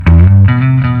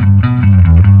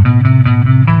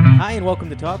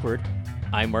welcome to Talkward.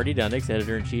 I'm Marty Dundix,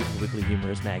 editor-in-chief of Weekly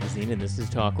Humorous Magazine, and this is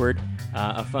Talkward,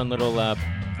 a fun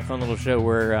little show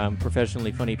where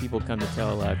professionally funny people come to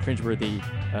tell cringeworthy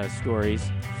stories.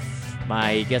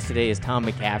 My guest today is Tom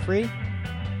McCaffrey.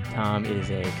 Tom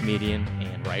is a comedian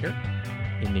and writer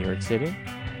in New York City.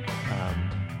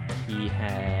 He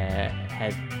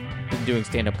has been doing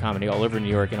stand-up comedy all over New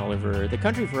York and all over the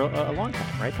country for a long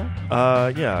time, right, Tom?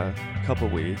 Yeah, a couple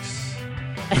weeks.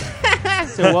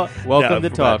 So welcome to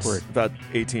Talkward. About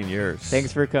 18 years.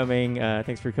 Thanks for coming.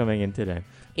 Thanks for coming in today.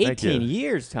 18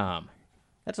 years, Tom.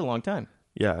 That's a long time.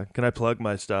 Yeah. Can I plug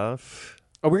my stuff?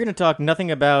 Oh, we're going to talk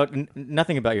nothing about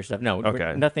your stuff. No,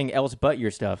 okay. Nothing else but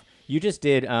your stuff. You just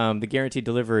did the Guaranteed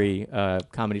Delivery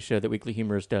comedy show that Weekly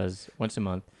Humorous does once a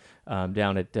month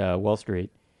down at Wall Street.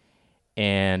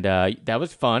 And that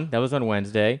was fun. That was on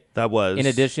Wednesday. That was. In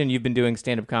addition, you've been doing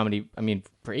stand-up comedy,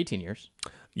 for 18 years.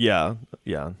 Yeah.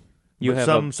 You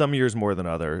have some years more than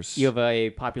others. You have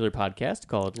a popular podcast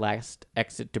called Last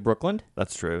Exit to Brooklyn.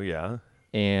 That's true, yeah.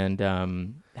 And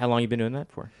how long have you been doing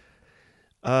that for?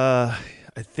 I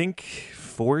think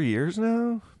 4 years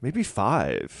now, maybe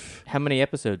 5. How many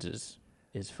episodes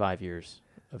is 5 years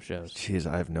of shows?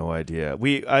 Jeez, I have no idea.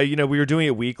 We were doing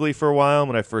it weekly for a while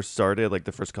when I first started, like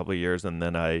the first couple of years, and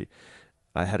then I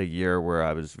had a year where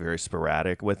I was very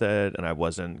sporadic with it, and I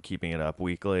wasn't keeping it up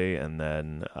weekly, and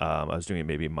then I was doing it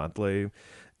maybe monthly,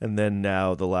 and then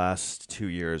now the last 2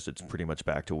 years, it's pretty much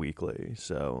back to weekly.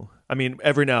 So,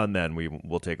 every now and then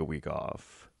we'll take a week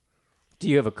off. Do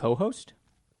you have a co-host?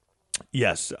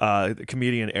 Yes, the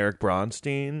comedian Eric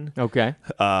Bronstein. Okay.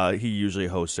 He usually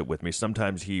hosts it with me.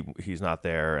 Sometimes he's not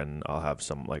there, and I'll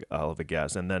have a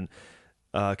guest, and then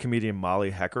comedian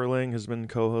Molly Heckerling has been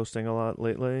co-hosting a lot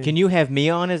lately. Can you have me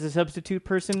on as a substitute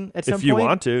person at some point? If you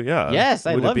want to, yeah. Yes,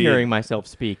 I love hearing myself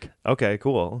speak. Okay,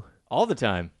 cool. All the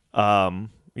time.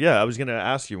 Yeah, I was going to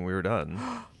ask you when we were done.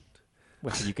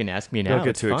 Well, you can ask me now. Don't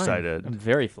get too excited. I'm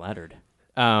very flattered.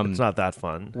 It's not that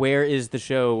fun. Where is the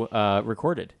show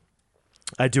recorded?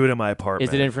 I do it in my apartment.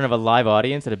 Is it in front of a live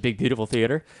audience at a big, beautiful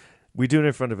theater? We do it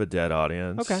in front of a dead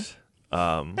audience. Okay.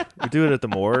 We do it at the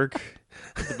morgue.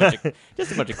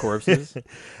 Just a bunch of corpses.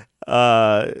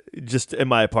 Just in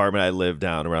my apartment. I live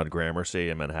down around Gramercy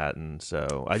in Manhattan,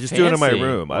 so I just do it in my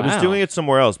room. Wow. I was doing it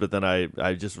somewhere else, but then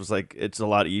I just was like, it's a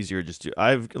lot easier just to. I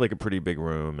have like a pretty big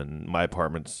room, and my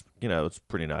apartment's it's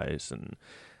pretty nice, and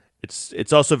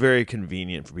it's also very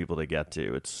convenient for people to get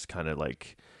to. It's kind of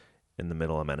like in the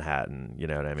middle of Manhattan, you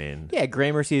know what I mean? Yeah,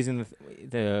 Gramercy's in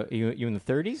you in the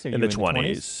 30s? Or in the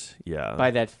 20s, yeah.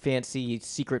 By that fancy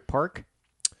secret park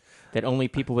that only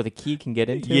people with a key can get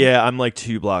into? Yeah, I'm like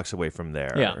 2 blocks away from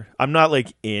there. Yeah. I'm not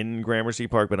like in Gramercy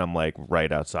Park, but I'm like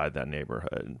right outside that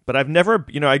neighborhood. But I've never,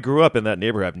 I grew up in that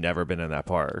neighborhood. I've never been in that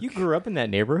park. You grew up in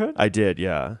that neighborhood? I did,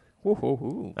 yeah.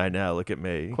 Ooh. I know, look at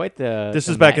me. Quite the... This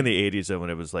is back in the 80s though, when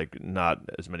it was like not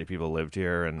as many people lived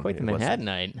here. And quite the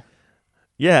Manhattanite.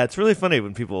 Yeah, it's really funny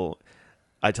when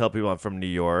I tell people I'm from New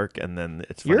York, and then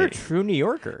it's funny. You're a true New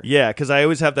Yorker. Yeah, because I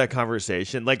always have that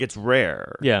conversation. Like, it's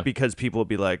rare. Yeah. Because people will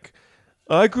be like,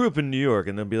 oh, I grew up in New York,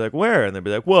 and they'll be like, where? And they'll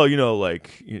be like, well,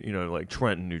 like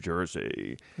Trenton, New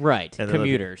Jersey. Right, and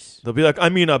commuters. They'll be like,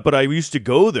 but I used to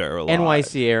go there a lot.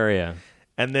 NYC area.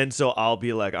 And then so I'll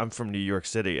be like, I'm from New York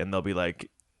City, and they'll be like,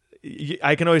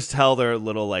 I can always tell they're a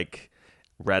little like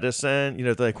reticent,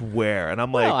 they're like, where? And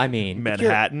I'm like,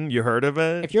 Manhattan, you heard of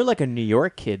it? If you're like a New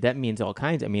York kid, that means all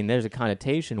kinds. There's a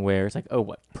connotation where it's like, oh,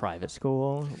 what, private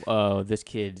school? Oh, this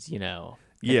kid's, an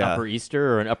Upper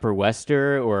Easter or an Upper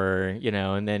Wester, or,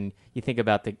 and then you think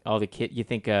about all the kid, you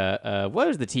think, what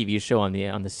was the TV show on the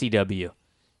CW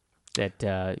that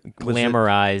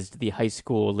glamorized the high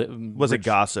school? Was it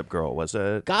Gossip Girl, was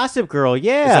it? Gossip Girl,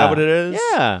 yeah. Is that what it is?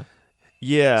 Yeah.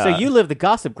 Yeah. So you live the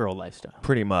Gossip Girl lifestyle.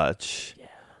 Pretty much.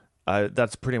 Yeah.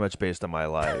 That's pretty much based on my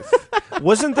life.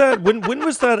 Wasn't that when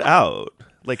was that out?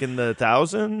 Like in the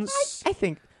thousands? I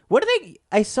think. What are they?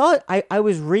 I saw it. I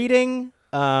was reading.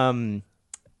 Maybe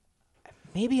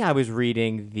I was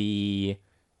reading the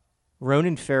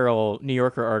Ronan Farrell New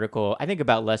Yorker article. I think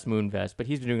about Les Moonves, but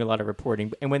he's been doing a lot of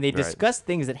reporting. And when they discuss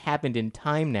things that happened in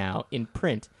time now in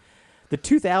print, the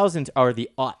 2000s are the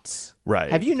aughts. Right.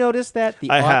 Have you noticed that?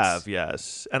 I have,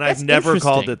 yes. And I've never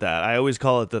called it that. I always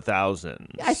call it the thousands.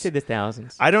 I say the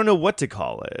thousands. I don't know what to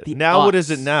call it. The now, aughts. what is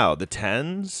it now? The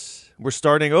tens? We're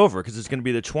starting over because it's going to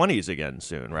be the 20s again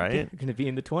soon, right? It's going to be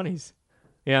in the 20s.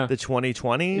 Yeah. The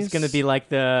 2020s? It's going to be like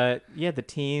the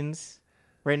teens.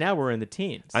 Right now we're in the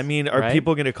teens. Are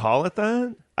people going to call it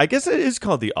that? I guess it is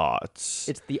called the aughts.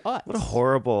 It's the aughts. What a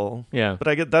horrible... Yeah. But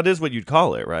I get that is what you'd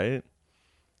call it, right?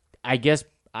 I guess,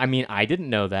 I didn't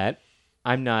know that.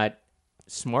 I'm not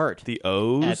smart The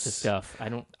O's at the stuff. I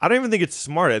don't even think it's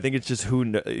smart. I think it's just That's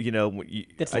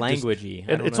languagey.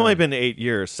 It's only been 8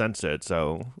 years since it,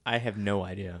 so I have no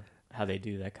idea how they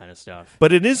do that kind of stuff.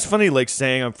 But it is funny, like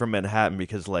saying I'm from Manhattan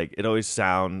because like it always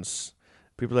sounds.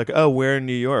 People are like, oh, where in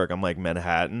New York? I'm like,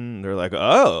 Manhattan. They're like,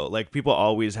 oh, like people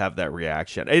always have that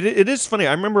reaction. It is funny.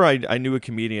 I remember I knew a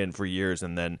comedian for years,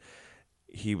 and then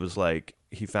he was like,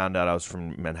 he found out I was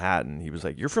from Manhattan. He was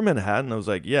like, you're from Manhattan? I was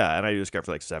like, yeah. And I knew this guy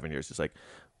for like 7 years. He's like,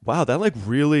 wow, that like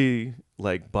really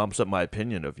like bumps up my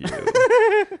opinion of you.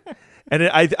 And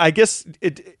I guess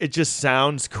it just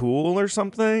sounds cool or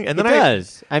something. And then it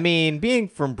does. I mean, being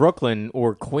from Brooklyn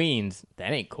or Queens,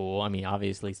 that ain't cool. I mean,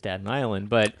 obviously Staten Island,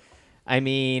 but I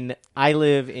mean, I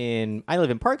live in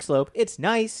Park Slope. It's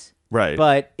nice, right?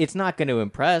 But it's not going to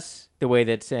impress the way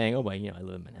that saying, "Oh, well, I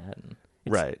live in Manhattan."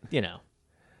 Right.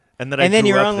 And then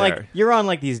you're on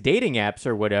like these dating apps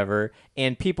or whatever,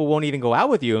 and people won't even go out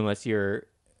with you unless you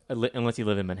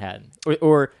live in Manhattan,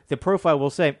 or the profile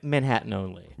will say Manhattan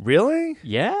only. Really?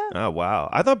 Yeah. Oh wow!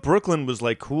 I thought Brooklyn was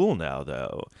like cool now,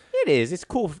 though. It is. It's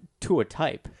cool to a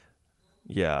type.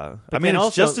 Yeah, but I mean, it's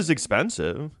also, just as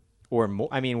expensive. Or more.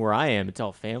 I mean, where I am, it's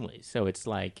all families, so it's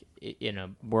like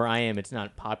where I am, it's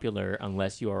not popular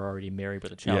unless you are already married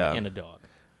with a child and a dog.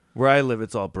 Where I live,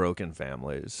 it's all broken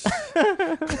families.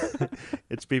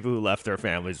 It's people who left their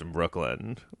families in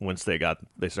Brooklyn once they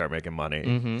start making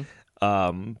money.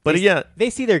 Mm-hmm. But they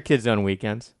see their kids on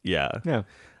weekends. Yeah. Yeah.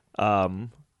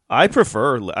 I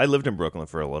lived in Brooklyn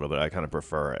for a little bit. I kind of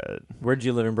prefer it. Where did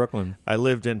you live in Brooklyn? I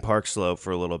lived in Park Slope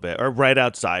for a little bit, or right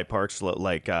outside Park Slope,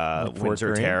 like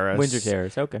Windsor Terrace. Windsor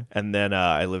Terrace, okay. And then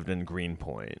I lived in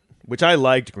Greenpoint, which I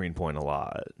liked Greenpoint a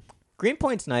lot.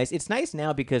 Greenpoint's nice. It's nice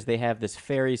now because they have this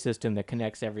ferry system that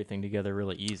connects everything together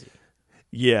really easy.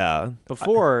 Yeah.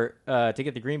 Before, to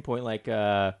get to Greenpoint, like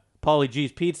Paulie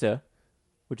G's Pizza,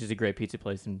 which is a great pizza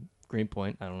place in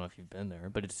Greenpoint. I don't know if you've been there,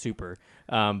 but it's super.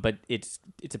 But it's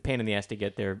a pain in the ass to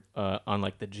get there on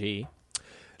like the G.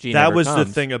 That was the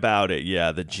thing about it.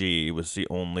 Yeah, the G was the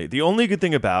only good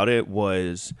thing about it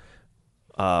was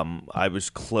I was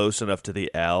close enough to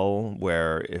the L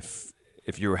where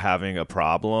if you were having a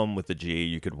problem with the G,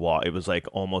 you could walk. It was like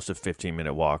almost a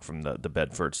 15-minute walk from the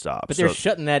Bedford stop. But they're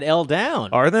shutting that L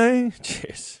down. Are they?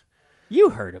 Jeez.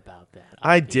 You heard about that.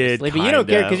 I did, but you don't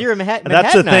care because you're in Manhattan.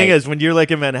 That's the thing is when you're like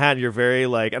in Manhattan, you're very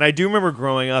like, and I do remember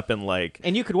growing up and like,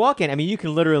 and you could walk in. I mean, you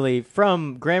can literally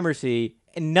from Gramercy,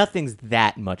 and nothing's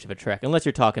that much of a trek unless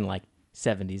you're talking like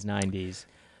 70s, 90s.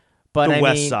 But the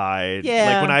West Side, yeah.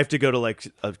 Like when I have to go to like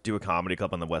do a comedy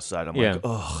club on the West Side, I'm like,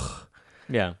 ugh.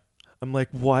 Yeah. I'm like,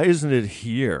 why isn't it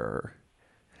here?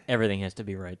 Everything has to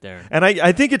be right there. And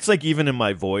I think it's like even in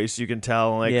my voice, you can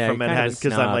tell like from Manhattan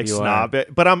because I'm like snobby.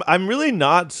 But I'm really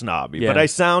not snobby, but I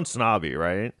sound snobby,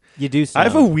 right? You do sound. I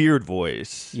have a weird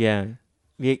voice. Yeah.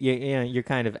 You're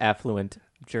kind of affluent,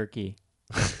 jerky.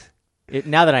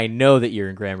 Now that I know that you're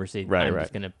in Gramercy, I'm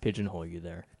just going to pigeonhole you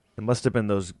there. It must have been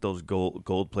those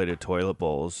gold-plated toilet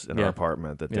bowls in our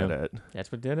apartment that did it.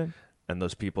 That's what did it? And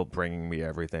those people bringing me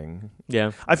everything.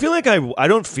 Yeah. I feel like I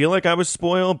don't feel like I was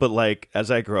spoiled, but like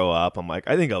as I grow up, I'm like,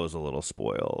 I think I was a little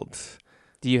spoiled.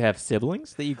 Do you have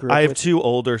siblings that you grew up with? I have two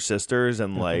older sisters,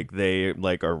 and like they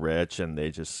like are rich, and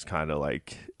they just kind of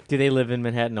like. Do they live in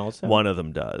Manhattan also? One of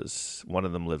them does. One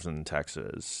of them lives in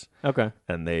Texas. Okay.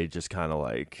 And they just kind of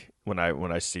like when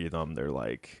I see them, they're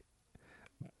like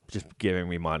just giving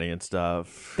me money and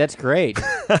stuff. That's great.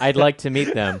 I'd like to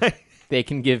meet them. They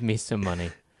can give me some money.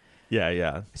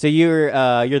 Yeah. So you're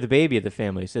the baby of the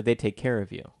family, so they take care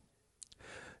of you.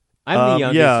 I'm the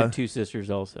youngest of two sisters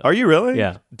also. Are you really?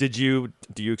 Yeah. Do you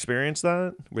experience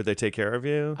that where they take care of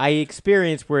you? I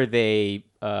experienced where they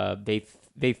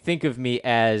think of me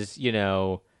as,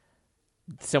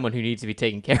 someone who needs to be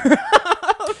taken care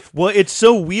of. Well, it's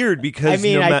so weird because I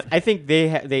mean, I think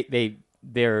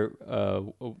they're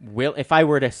if I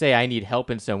were to say I need help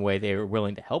in some way, they are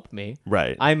willing to help me.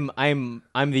 Right. I'm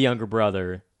the younger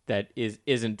brother that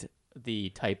isn't the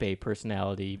type A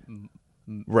personality.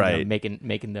 Right.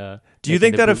 Making the. Do you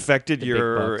think that affected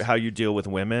how you deal with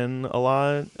women a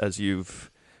lot as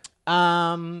you've?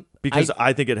 Because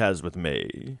I think it has with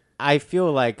me. I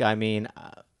feel like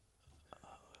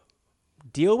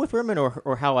deal with women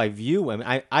or how I view women.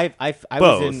 I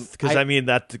both because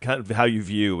that's kind of how you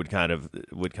view would kind of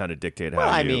dictate how.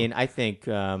 I mean, I think.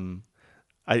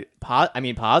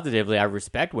 Positively, I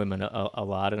respect women a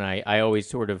lot, and I always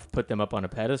sort of put them up on a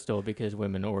pedestal because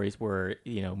women always were,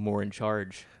 more in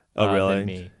charge really? than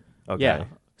me. Okay. Yeah.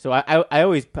 So I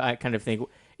always kind of think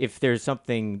if there's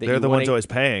something that they're the wanna... ones always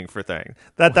paying for things.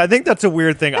 That I think that's a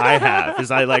weird thing I have.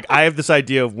 Is I have this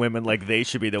idea of women like they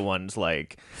should be the ones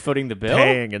like footing the bill,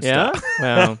 paying and stuff.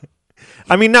 Well,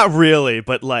 I mean, not really,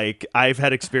 but like I've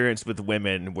had experience with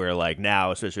women where like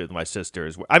now, especially with my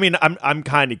sisters. I mean, I'm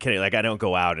kind of kidding. Like I don't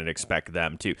go out and expect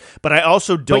them to, but I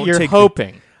also don't. But you're take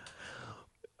hoping.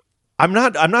 I'm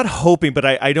not hoping, but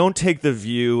I don't take the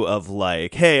view of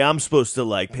like, hey, I'm supposed to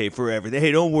like pay for everything.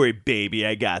 Hey, don't worry, baby,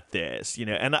 I got this.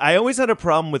 And I always had a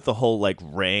problem with the whole like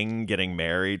ring getting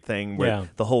married thing, where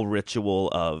the whole ritual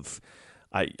of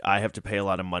I have to pay a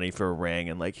lot of money for a ring,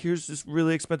 and like, here's this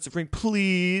really expensive ring,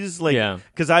 please. Like,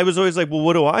 because I was always like, well,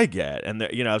 what do I get? And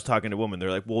I was talking to a woman, they're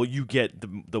like, well, you get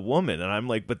the woman, and I'm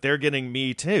like, but they're getting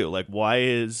me too. Like,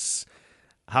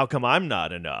 how come I'm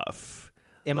not enough?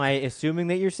 Am I assuming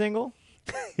that you're single?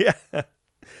 Yeah,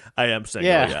 I am single.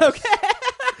 Yeah, yes.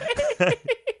 okay.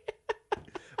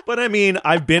 But I mean,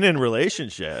 I've been in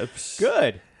relationships.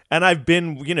 Good. And I've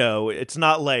been, it's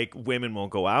not like women won't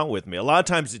go out with me. A lot of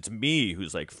times it's me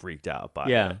who's like freaked out by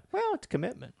it. Well, it's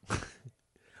commitment.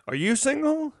 Are you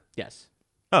single? Yes.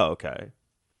 Oh, okay.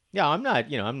 Yeah, I'm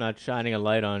not shining a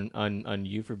light on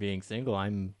you for being single.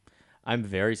 I'm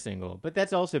very single. But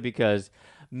that's also because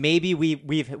maybe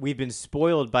we've been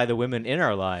spoiled by the women in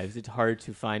our lives. It's hard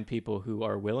to find people who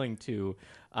are willing to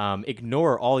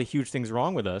ignore all the huge things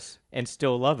wrong with us and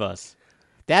still love us.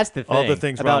 That's the thing. All the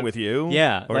things wrong with you?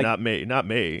 Yeah. Or not me? Not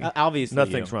me. Obviously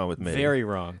nothing's wrong with me. Very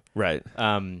wrong. Right.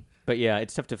 But yeah,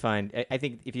 it's tough to find. I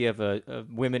think if you have a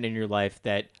women in your life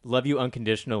that love you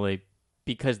unconditionally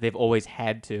because they've always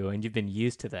had to and you've been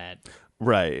used to that.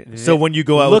 Right. So when you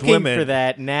go out with women... Looking for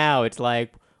that now, it's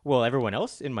like, well, everyone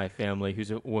else in my family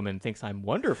who's a woman thinks I'm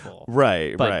wonderful.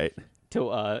 Right, but right. To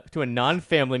a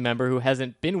non-family member who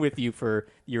hasn't been with you for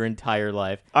your entire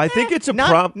life, I think it's a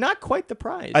problem. Not quite the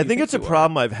prize. I think it's a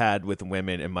problem I've had with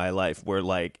women in my life where,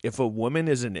 like, if a woman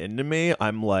isn't into me,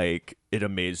 I'm like, it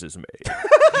amazes me.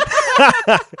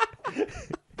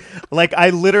 Like,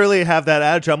 I literally have that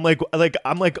attitude. I'm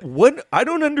like, what? I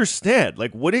don't understand.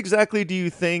 Like, what exactly do you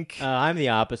think? I'm the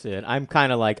opposite. I'm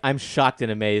kind of like, I'm shocked and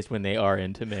amazed when they are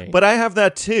into me. But I have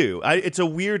that too. It's a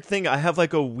weird thing. I have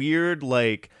like a weird,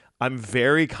 like, I'm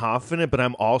very confident, but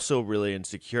I'm also really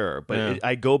insecure. But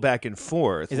I go back and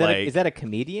forth. Is that a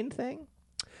comedian thing?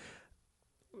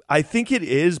 I think it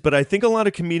is, but I think a lot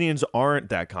of comedians aren't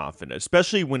that confident,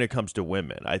 especially when it comes to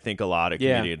women. I think a lot of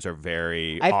comedians are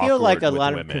very I feel like a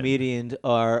lot women. of comedians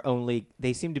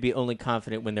they seem to be only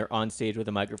confident when they're on stage with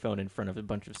a microphone in front of a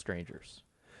bunch of strangers.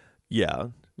 Yeah.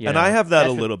 And I have that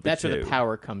a little bit that's too. That's where the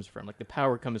power comes from. Like, the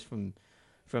power comes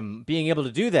from being able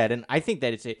to do that. And I think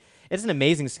that it's an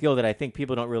amazing skill that I think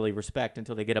people don't really respect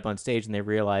until they get up on stage and they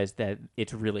realize that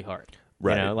it's really hard.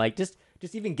 Right. Like, just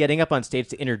even getting up on stage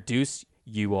to introduce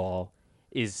you all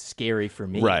is scary for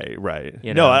me. Right.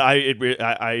 No,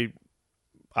 I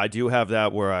do have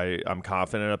that where I'm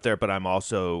confident up there, but I'm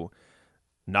also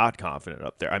not confident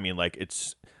up there. I mean, like,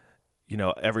 it's,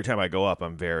 every time I go up,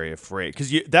 I'm very afraid.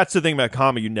 Because that's the thing about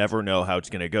comedy. You never know how it's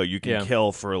going to go. You can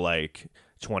kill for, like,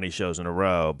 20 shows in a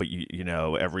row, but,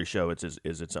 every show is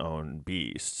its own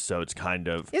beast. So it's kind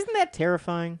of... Isn't that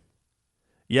terrifying?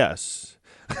 Yes.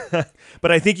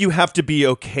 But I think you have to be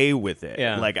okay with it.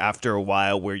 Yeah. Like, after a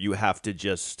while, where you have to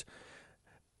just...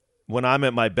 When I'm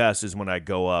at my best is when I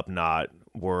go up not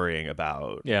worrying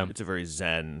about... Yeah. It's a very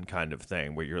zen kind of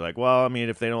thing where you're like, well, I mean,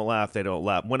 if they don't laugh, they don't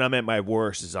laugh. When I'm at my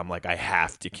worst is I'm like, I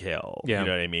have to kill. Yeah. You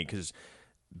know what I mean? Because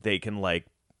they can, like...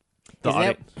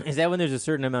 Is that when there's a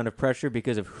certain amount of pressure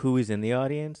because of who is in the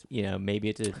audience? Maybe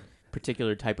it's a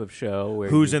particular type of show where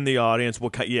who's in the audience,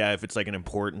 if it's like an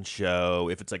important show,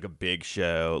 if it's like a big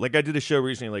show. Like, I did a show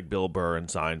recently, like Bill Burr and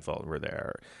Seinfeld were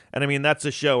there, and I mean, that's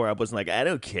a show where I wasn't like, I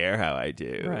don't care how I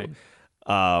do, right.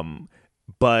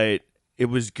 But it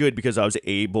was good because I was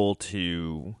able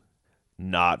to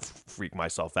not freak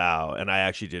myself out, and I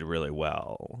actually did really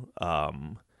well.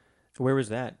 So where was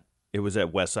that? It was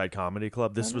at West Side Comedy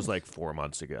Club. This was like 4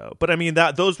 months ago, but I mean,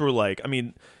 those were like, I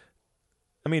mean,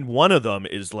 one of them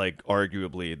is like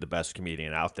arguably the best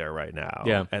comedian out there right now.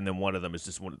 Yeah. And then one of them is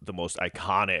just one of the most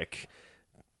iconic,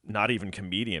 not even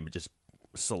comedian, but just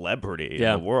celebrity in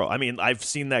the world. I mean, I've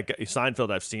seen that guy,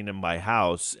 Seinfeld, I've seen in my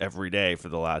house every day for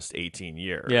the last 18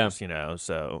 years. Yeah.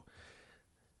 So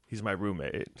he's my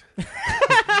roommate.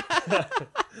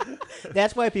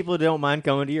 That's why people don't mind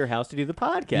going to your house to do the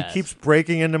podcast. He keeps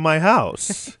breaking into my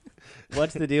house.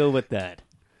 What's the deal with that?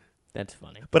 That's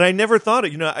funny. But I never thought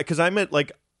it, because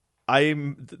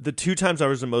the 2 times I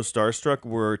was the most starstruck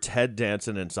were Ted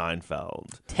Danson and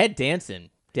Seinfeld. Ted Danson,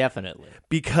 definitely.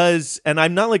 Because, and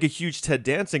I'm not like a huge Ted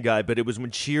Danson guy, but it was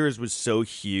when Cheers was so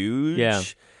huge. Yeah.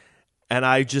 And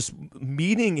I just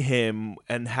meeting him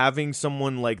and having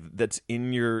someone like that's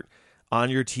on your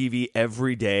TV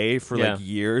every day for like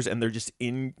years, and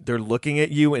they're looking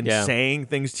at you and saying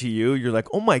things to you. You're like,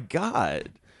 oh my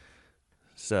God.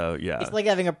 So yeah, it's like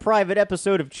having a private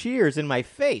episode of Cheers in my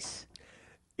face.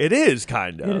 It is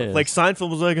kind of like Seinfeld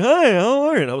was like, "Hi, how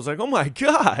are you?" And I was like, "Oh my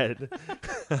God."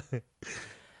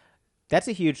 That's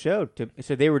a huge show.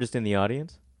 So they were just in the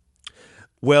audience.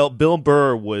 Well, Bill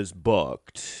Burr was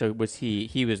booked. So was he?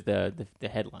 He was the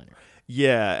headliner.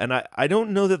 Yeah, and I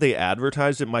don't know that they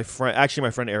advertised it. My friend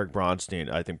Eric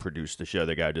Bronstein, I think, produced the show.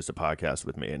 The guy does a podcast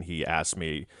with me, and he asked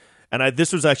me, and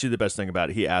this was actually the best thing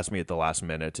about it. He asked me at the last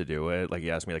minute to do it. Like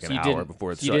he asked me like an hour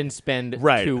before. So you didn't spend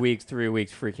 2 weeks, 3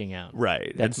 weeks freaking out.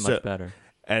 Right. That's much better.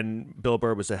 And Bill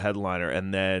Burr was a headliner,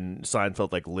 and then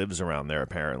Seinfeld like lives around there.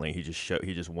 Apparently, he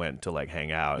just went to like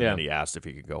hang out, and then he asked if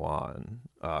he could go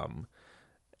on.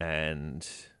 And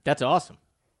that's awesome.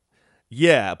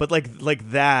 Yeah, but like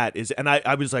that is, and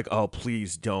I was like, oh,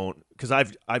 please don't, because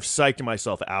I've psyched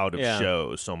myself out of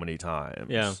shows so many times.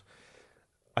 Yeah,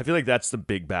 I feel like that's the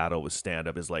big battle with stand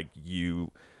up is like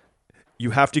you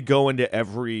have to go into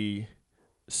every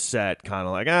set kind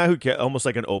of like who cares, almost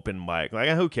like an open mic, like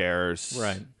who cares,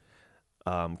 right?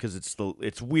 Because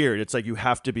it's weird. It's like you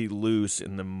have to be loose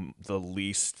in the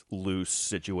least loose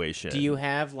situation. Do you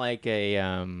have like a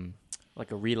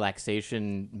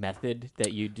relaxation method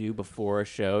that you do before a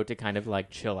show to kind of like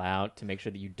chill out to make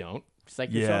sure that you don't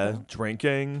psych yourself out?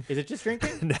 Drinking. Is it just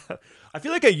drinking? No. I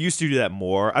feel like I used to do that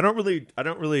more. I don't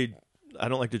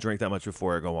like to drink that much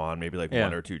before I go on, maybe like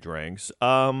 1 or 2 drinks.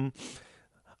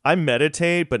 I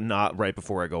meditate, but not right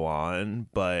before I go on,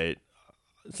 but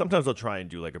sometimes I'll try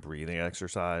and do like a breathing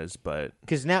exercise, but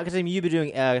because you've been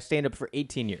doing stand up for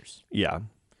 18 years. Yeah.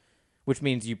 Which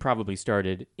means you probably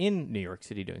started in New York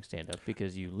City doing stand-up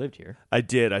because you lived here. I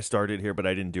did. I started here, but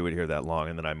I didn't do it here that long,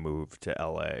 and then I moved to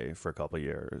L.A. for a couple of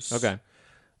years. Okay.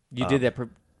 You did that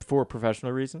for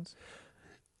professional reasons?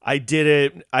 I did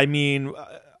it. I mean,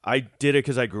 I did it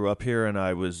because I grew up here, and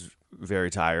I was very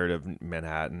tired of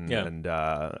Manhattan, and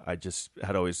I just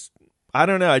had always... I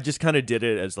don't know. I just kind of did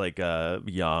it as like a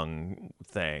young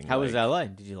thing. How was L.A.?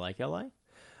 Did you like L.A.?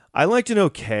 I liked it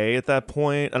okay at that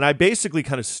point, and I basically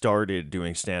kind of started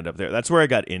doing stand-up there. That's where I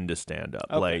got into stand-up.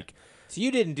 Okay. Like, so you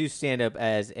didn't do stand-up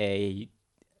as a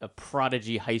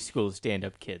prodigy high school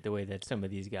stand-up kid the way that some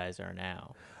of these guys are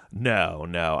now. No.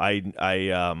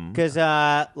 Because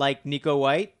like Nico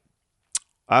White.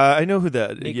 I know who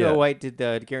that. Nico White did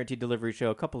the Guaranteed Delivery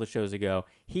show a couple of shows ago.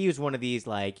 He was one of these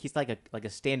he's like a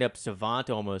stand-up savant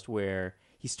almost, where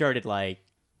he started like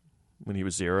when he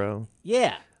was 0.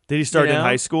 Yeah. Did he start in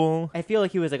high school? I feel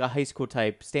like he was like a high school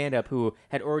type stand-up who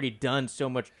had already done so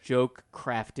much joke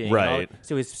crafting. Right.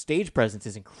 So his stage presence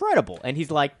is incredible. And he's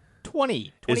like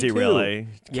 22. Is he really?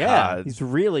 Yeah. God. He's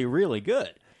really, really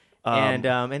good. And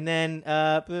then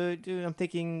I'm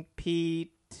thinking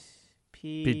Pete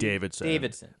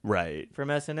Davidson. Right. From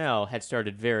SNL had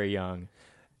started very young.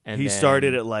 And he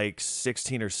started at like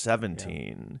 16 or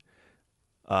 17.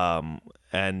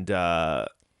 Yeah.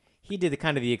 He did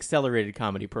the accelerated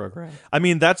comedy program. I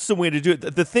mean, that's the way to do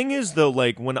it. The thing is, though,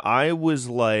 like when I was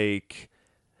like,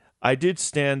 I did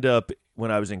stand up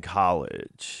when I was in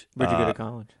college. Where'd you go to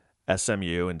college?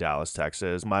 SMU in Dallas,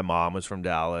 Texas. My mom was from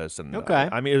Dallas, and okay.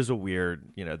 I mean, it was a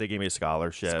weird. They gave me a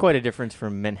scholarship. It's quite a difference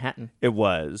from Manhattan. It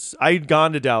was. I'd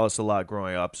gone to Dallas a lot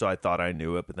growing up, so I thought I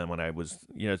knew it. But then when I was,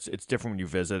 it's different when you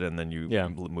visit and then you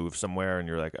move somewhere, and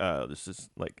you're like, oh, this is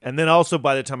like. And then also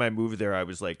by the time I moved there, I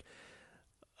was like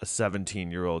a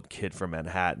 17-year-old kid from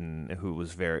Manhattan who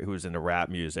was into rap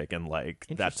music, and like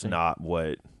that's not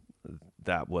what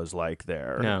that was like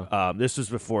there. No. This was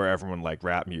before everyone liked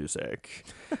rap music.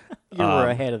 You were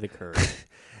ahead of the curve.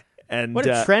 And what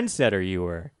a trendsetter you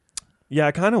were. Yeah,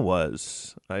 I kind of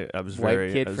was. I was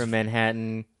white kid from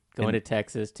Manhattan going to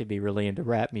Texas to be really into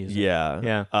rap music.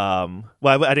 Yeah.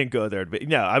 Well, I didn't go there, but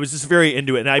no, I was just very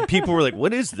into it, and people were like,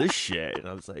 "What is this shit?" And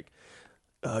I was like,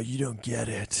 "Oh, you don't get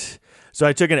it." So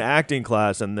I took an acting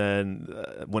class, and then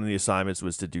one of the assignments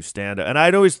was to do stand-up. And I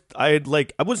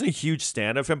wasn't a huge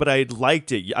stand-up fan, but I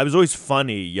liked it. I was always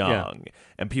funny young,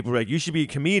 and people were like, "You should be a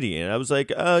comedian." And I was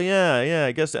like, "Oh yeah,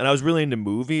 I guess." And I was really into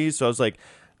movies, so I was like,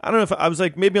 I don't know if I was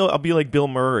like, maybe I'll be like Bill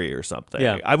Murray or something.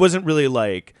 Yeah. I wasn't really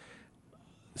like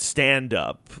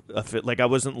stand-up. Like I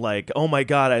wasn't like, oh my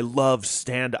god, I love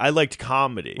stand-up. I liked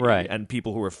comedy, right, and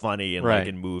people who were funny and like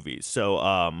in movies. So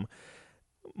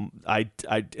I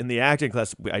in the acting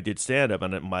class I did stand up,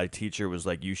 and my teacher was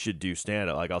like, you should do stand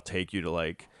up, like I'll take you to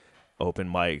like open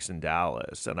mics in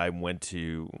Dallas. And I went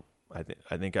to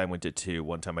I think I went to 2.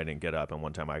 One time I didn't get up, and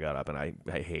one time I got up, and I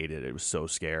hated it. It was so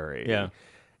scary. Yeah.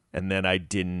 And then I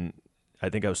didn't. I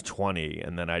think I was 20,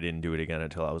 and then I didn't do it again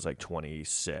until I was like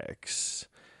 26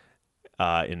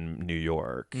 in New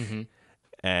York. Mm-hmm.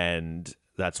 And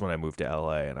that's when I moved to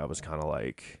LA, and I was kind of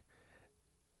like,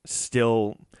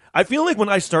 still. I feel like when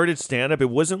I started stand up, it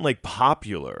wasn't like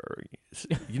popular.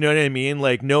 You know what I mean?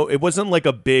 Like, no, it wasn't like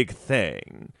a big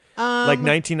thing. Like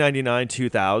 1999,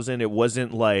 2000, it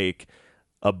wasn't like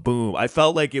a boom. I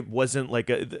felt like it wasn't like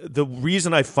the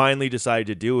reason I finally decided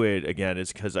to do it again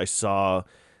is because I saw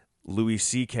Louis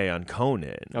C.K. on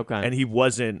Conan. Okay.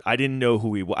 And I didn't know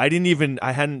who he was.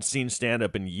 I hadn't seen stand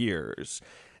up in years.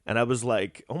 And I was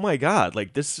like, oh my God,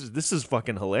 like this is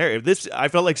fucking hilarious. I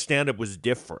felt like stand up was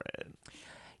different.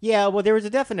 Yeah, well, there was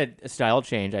a definite style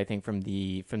change, I think, from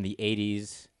the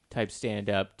 80s type stand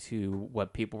up to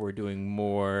what people were doing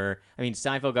more. I mean,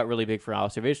 Seinfeld got really big for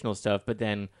observational stuff, but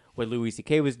then what Louis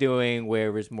C.K. was doing, where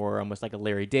it was more almost like a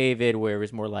Larry David, where it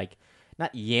was more like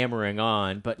not yammering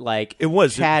on, but like it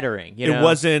was chattering. You know? It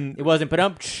wasn't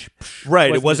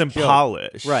right. It wasn't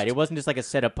polished. Right. It wasn't just like a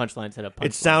setup punchline.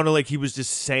 It sounded like he was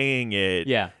just saying it.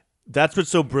 Yeah. That's what's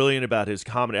so brilliant about his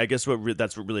comedy. I guess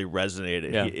that's what really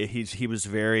resonated. Yeah. He was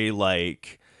very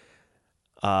like,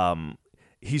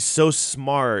 he's so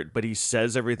smart, but he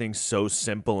says everything so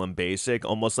simple and basic,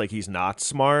 almost like he's not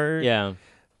smart. Yeah.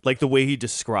 Like the way he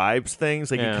describes things,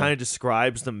 like Yeah. he kind of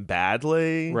describes them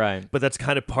badly, Right. But that's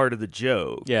kind of part of the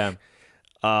joke. Yeah.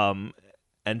 And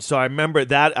so I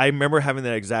remember having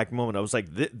that exact moment. I was like,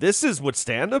 this is what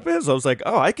stand-up is? I was like,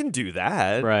 oh, I can do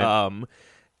that. Right.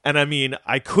 And I mean,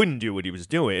 I couldn't do what he was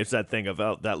doing. It's that thing of,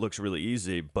 oh, that looks really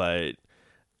easy. But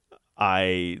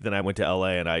I went to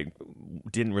LA and I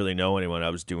didn't really know anyone.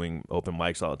 I was doing open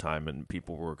mics all the time and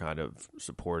people were kind of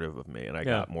supportive of me and I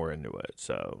got more into it.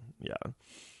 So, yeah.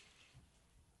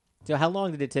 So how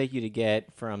long did it take you to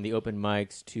get from the open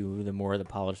mics to the more of the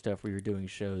polished stuff where you're doing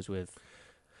shows with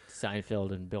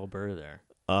Seinfeld and Bill Burr there?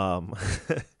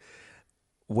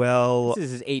 Well,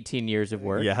 this is 18 years of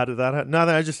work. Yeah, how did that happen? No,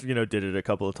 I just, did it a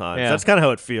couple of times. Yeah. That's kind of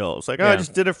how it feels. Like, I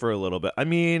just did it for a little bit. I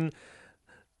mean,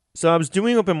 so I was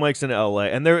doing open mics in LA,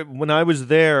 and when I was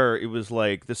there, it was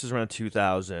like, this is around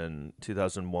 2000,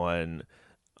 2001.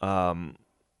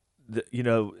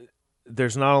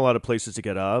 There's not a lot of places to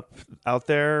get up out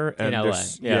there. And in LA,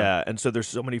 yeah. And so there's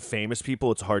so many famous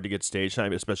people, it's hard to get stage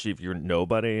time, especially if you're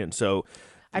nobody. And so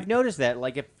I've noticed that,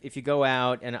 like, if you go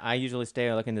out, and I usually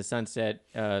stay like in the Sunset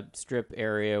Strip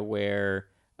area where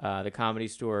the Comedy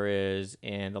Store is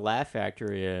and the Laugh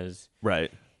Factory is. Right.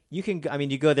 You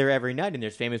go there every night, and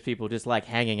there's famous people just like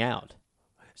hanging out.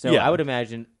 So yeah. I would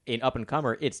imagine in up and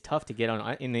comer, it's tough to get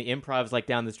on in the improvs like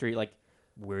down the street. Like,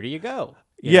 where do you go?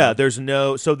 Yeah, there's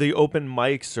so the open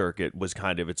mic circuit was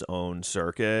kind of its own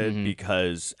circuit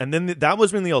because, and then that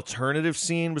was when the alternative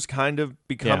scene was kind of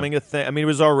becoming a thing. I mean, it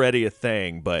was already a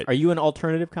thing, but. Are you an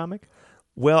alternative comic?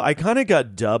 Well, I kind of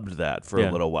got dubbed that for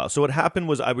a little while. So what happened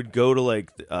was I would go to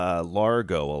like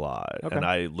Largo a lot and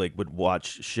I like would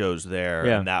watch shows there.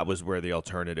 And that was where the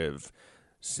alternative,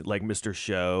 like Mr.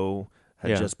 Show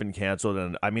had just been canceled.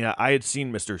 And I mean, I had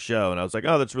seen Mr. Show and I was like,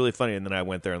 oh, that's really funny. And then I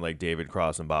went there and like David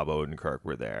Cross and Bob Odenkirk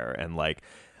were there. And like,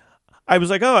 I was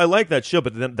like, oh, I like that show.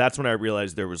 But then that's when I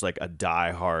realized there was like a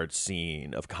diehard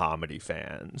scene of comedy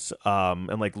fans.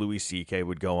 And like Louis C.K.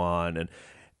 would go on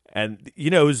and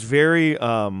it was very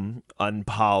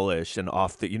unpolished and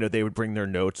off the, they would bring their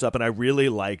notes up. And I really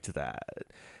liked that.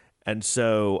 And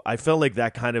so I felt like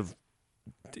that kind of,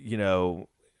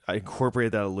 I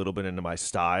incorporated that a little bit into my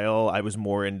style. I was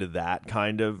more into that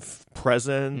kind of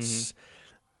presence.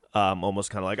 Almost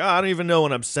kind of like, oh, I don't even know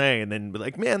what I'm saying. And then be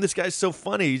like, man, this guy's so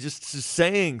funny. He's just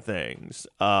saying things.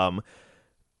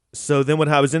 So then when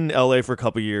I was in LA for a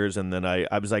couple years, and then I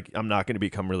was like, I'm not going to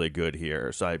become really good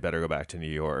here, so I better go back to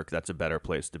New York. That's a better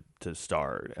place to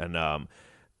start. And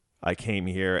I came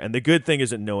here, and the good thing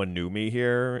is that no one knew me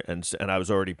here, and I was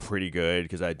already pretty good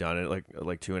because I'd done it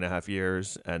like 2.5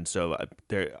 years, and so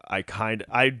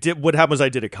I did. What happened was I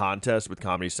did a contest with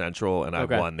Comedy Central, and I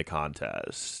won the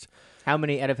contest. Out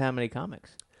of how many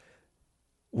comics?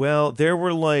 Well, there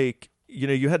were like.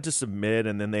 You had to submit,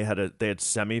 and then they had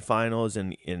semifinals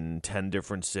in 10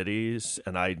 different cities,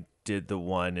 and I did the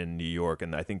one in New York,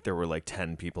 and I think there were like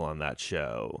 10 people on that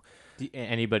show.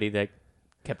 Anybody that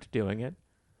kept doing it?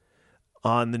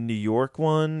 On the New York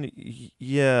one,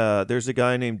 yeah, there's a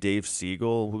guy named Dave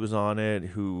Siegel who was on it.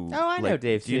 I know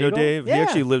Dave Siegel. Do you know Dave? Yeah. He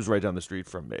actually lives right down the street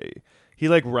from me. He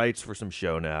like writes for some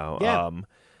show now. Yeah.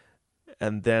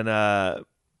 And then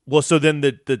Well, so then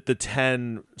the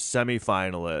 10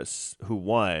 semifinalists who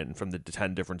won from the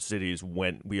 10 different cities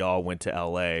we all went to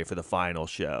LA for the final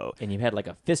show. And you had like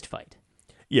a fist fight.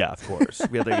 Yeah, of course.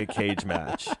 We had like a cage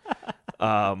match.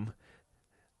 I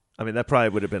mean, that probably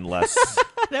would have been less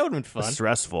that would have been fun.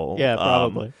 Stressful. Yeah,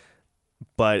 probably.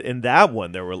 But in that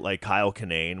one, there were like Kyle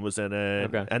Kinane was in it.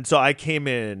 Okay. And so I came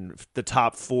in, the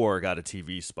top 4 got a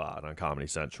TV spot on Comedy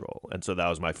Central. And so that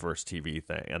was my first TV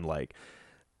thing. And like,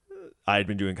 I had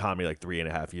been doing comedy like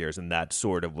 3.5 years, and that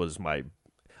sort of was my,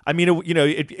 I mean,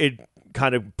 it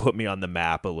kind of put me on the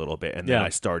map a little bit. And then I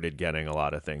started getting a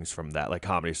lot of things from that. Like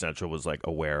Comedy Central was like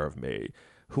aware of me.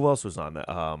 Who else was on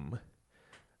that?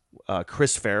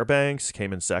 Chris Fairbanks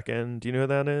came in second. Do you know who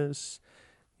that is?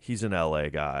 He's an LA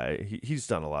guy. He's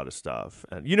done a lot of stuff.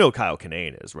 And you know who Kyle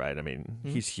Kinane is, right? I mean,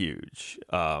 he's huge.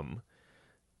 And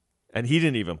he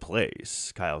didn't even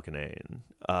place, Kyle Kinane.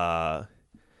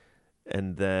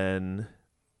 And then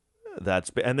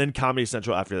Comedy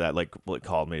Central after that like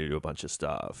called me to do a bunch of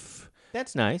stuff.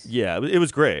 That's nice. Yeah, it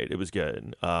was great. It was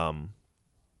good.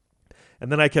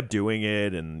 And then I kept doing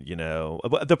it, and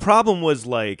but the problem was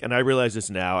like, and I realize this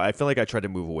now, I feel like I tried to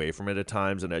move away from it at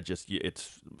times, and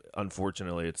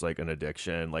unfortunately it's like an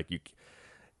addiction. Like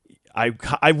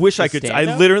I wish I could.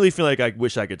 I literally feel like I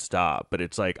wish I could stop, but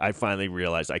it's like I finally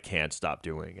realized I can't stop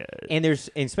doing it. And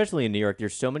especially in New York,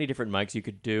 there's so many different mics you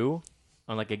could do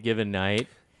on like a given night.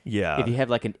 Yeah. If you have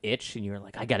like an itch and you're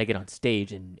like, I got to get on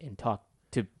stage and talk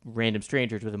to random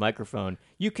strangers with a microphone,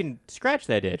 you can scratch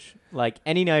that itch like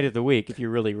any night of the week if you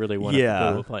really, really want to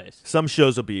go to a place. Some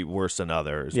shows will be worse than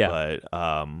others, but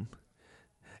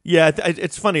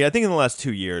it's funny. I think in the last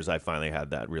 2 years, I finally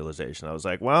had that realization. I was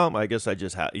like, well, I guess I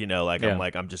just have,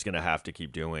 I'm just going to have to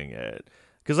keep doing it.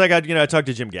 Because I talked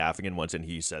to Jim Gaffigan once, and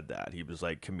he said that. He was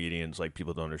like, comedians, like,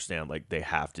 people don't understand, like, they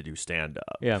have to do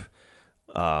stand-up. Yeah.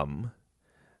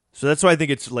 So that's why I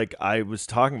think it's like, I was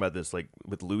talking about this, like,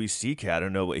 with Louis C.K. I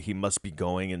don't know, he must be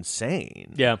going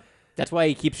insane. Yeah. That's why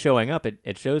he keeps showing up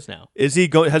at shows now. Has he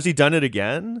done it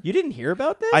again? You didn't hear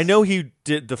about this? I know he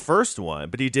did the first one,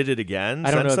 but he did it again.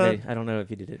 I don't know if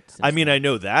he did it. I mean, I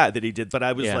know that he did, but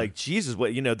I was like, Jesus,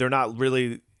 what? They're not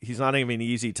really. He's not having an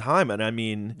easy time, and I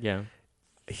mean, and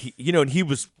he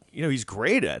was, he's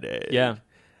great at it. Yeah.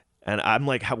 And I'm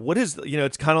like, what is?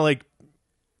 It's kind of like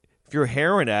if you're a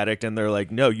heroin addict, and they're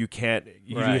like, no, you can't.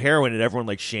 You do heroin, and everyone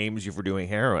like shames you for doing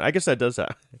heroin. I guess that does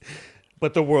that.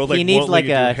 But the world, like, he needs like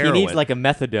a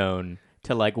methadone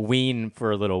to like wean for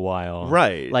a little while,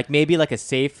 right? Like maybe like a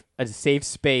safe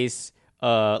space,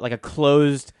 like a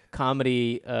closed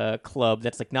comedy club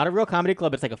that's like not a real comedy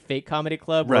club. It's like a fake comedy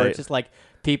club, where it's just like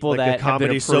people like that a comedy have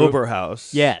been approved. sober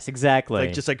house. Yes, exactly.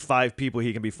 Like just like 5 people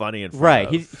he can be funny in front right.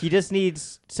 of. He just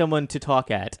needs someone to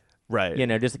talk at. Right.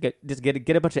 Just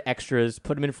get a bunch of extras,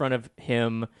 put them in front of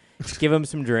him, give him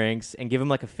some drinks, and give him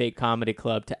like a fake comedy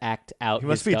club to act out. He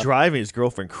must be stuff. driving his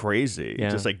girlfriend crazy, Yeah.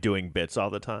 just like doing bits all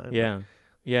the time. Yeah.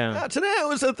 Yeah. Today I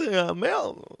was at the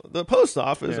the post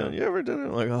office, and you ever did it?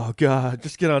 I'm like, oh God,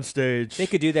 just get on stage. They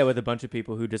could do that with a bunch of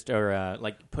people who just are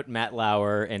like put Matt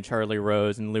Lauer and Charlie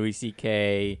Rose and Louis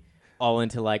C.K. all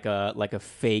into like a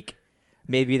fake.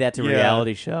 Maybe that's a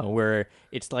reality show where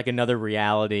it's like another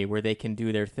reality where they can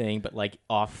do their thing, but like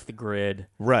off the grid.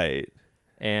 Right.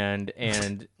 And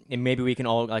maybe we can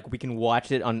all we can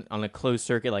watch it on a closed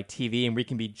circuit like TV, and we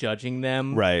can be judging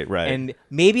them. Right. And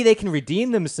maybe they can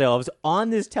redeem themselves on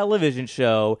this television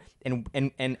show,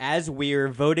 and as we're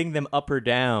voting them up or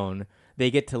down, they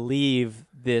get to leave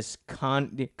this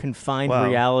confined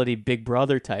reality Big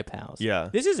Brother type house. Yeah,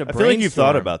 this is a brainstorm. I feel like you've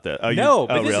thought about that. This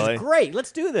really? is great.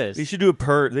 Let's do this. They should do a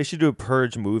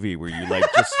Purge movie where you like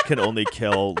just can only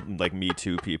kill like Me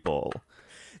Too people.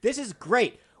 This is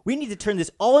great. We need to turn this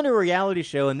all into a reality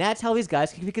show, and that's how these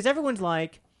guys, because everyone's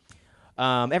like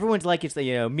it's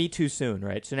the Me Too soon,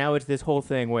 right? So now it's this whole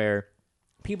thing where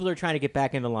people are trying to get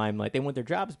back in the limelight. They want their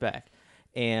jobs back.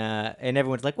 And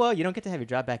everyone's like, well, you don't get to have your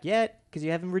job back yet because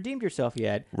you haven't redeemed yourself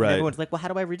yet. Right. And everyone's like, well, how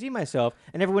do I redeem myself?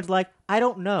 And everyone's like, I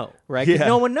don't know, right? Because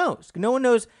no one knows. No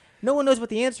one knows what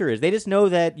the answer is. They just know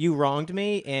that you wronged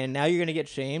me, and now you're going to get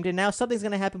shamed, and now something's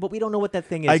going to happen, but we don't know what that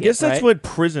thing is. I guess that's right? what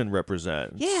prison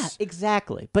represents. Yeah,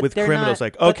 exactly. But with they're criminals, not,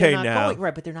 like, okay, now,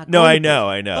 right? But they're not. No, going I to know,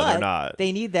 prison. But they're not.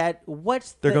 They need that.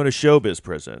 They're going to showbiz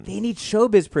prison. They need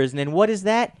showbiz prison, and what is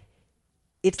that?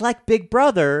 It's like Big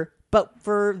Brother, but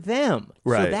for them.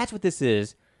 Right. So that's what this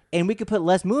is. And we could put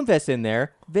Les Moonves in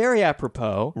there. Very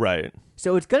apropos. Right.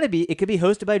 So it could be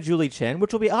hosted by Julie Chen,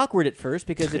 which will be awkward at first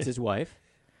because it's his wife.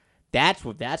 That's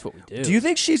what we do. Do you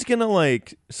think she's gonna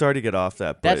like? Sorry to get off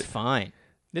that, but that's fine.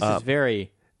 This is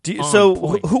very.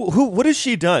 What has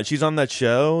she done? She's on that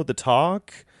show, The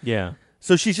Talk. Yeah.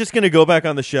 So she's just going to go back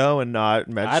on the show and not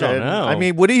mention. I don't know. I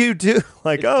mean, what do you do?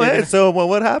 Like, hey, so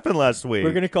what happened last week?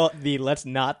 We're gonna call it the "Let's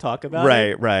Not Talk About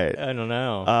It." Right. I don't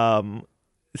know.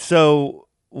 So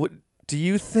what do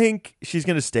you think she's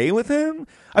going to stay with him?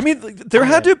 I mean, there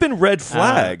had to have been red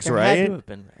flags, there right? Had to have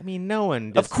been. I mean, no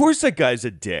one. Of course, that guy's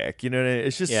a dick. You know,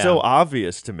 it's just so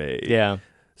obvious to me. Yeah.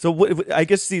 So I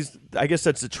guess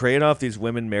that's the trade-off. These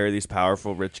women marry these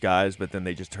powerful, rich guys, but then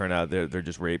they just turn out they're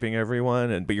just raping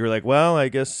everyone. But you're like, well, I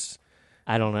guess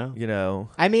I don't know. You know,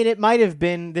 I mean, this might have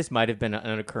been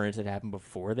an occurrence that happened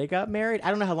before they got married. I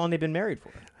don't know how long they've been married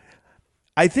for.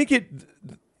 I think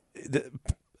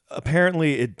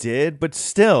apparently it did, but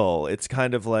still, it's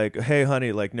kind of like, hey,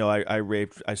 honey, like, no,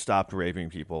 I stopped raping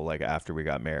people like after we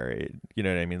got married. You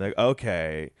know what I mean? Like,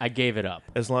 okay, I gave it up.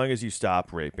 As long as you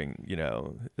stop raping, you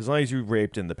know, as long as you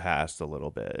raped in the past a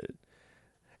little bit.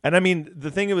 And I mean,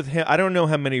 the thing with him, I don't know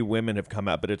how many women have come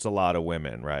out, but it's a lot of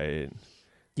women, right?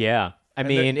 Yeah. I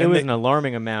mean, it was an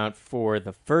alarming amount for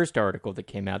the first article that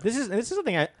came out. This is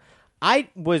something I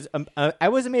was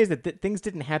amazed that things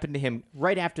didn't happen to him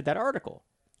right after that article.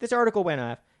 This article went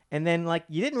off, and then like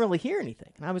you didn't really hear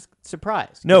anything, and I was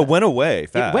surprised. No, it went away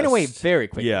fast. It went away very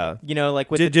quickly. Yeah, you know, like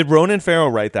did Ronan Farrow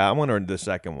write that one or the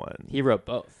second one? He wrote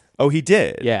both. Oh, he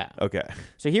did. Yeah. Okay.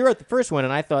 So he wrote the first one,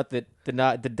 and I thought that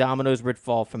the dominoes would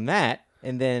fall from that,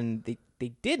 and then they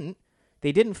didn't.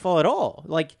 They didn't fall at all.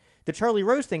 Like the Charlie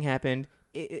Rose thing happened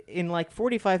in like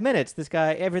 45 minutes. This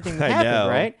guy, everything happened,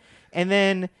 right? And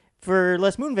then for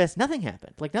Les Moonves, nothing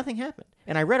happened. Like nothing happened.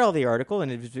 And I read all the article,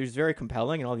 and it was very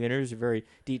compelling, and all the interviews were very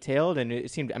detailed, and it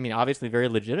seemed, I mean, obviously very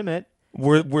legitimate.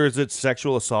 Was it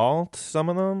sexual assault? Some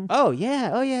of them? Oh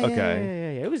yeah.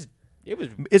 Okay. Yeah. It was.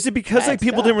 Is it because like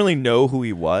people stuff. didn't really know who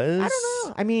he was? I don't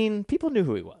know. I mean, people knew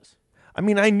who he was. I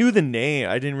mean, I knew the name.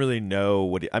 I didn't really know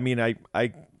what. I mean,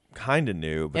 I kind of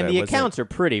knew, but and the accounts are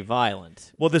pretty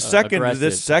violent. Well, this second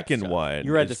one.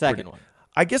 You read the second one.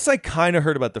 I guess I kind of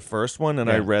heard about the first one,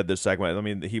 and I read the second one. I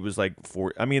mean, he was like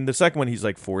the second one, he's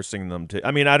like forcing them to.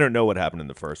 I mean, I don't know what happened in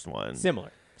the first one.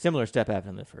 Similar step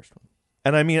happened in the first one.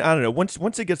 And I mean, I don't know.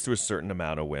 Once it gets to a certain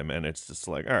amount of women, it's just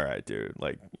like, all right, dude,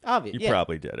 like, you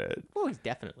probably did it. Well, he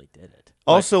definitely did it.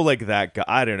 Also, like that guy,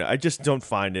 I don't know. I just don't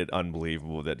find it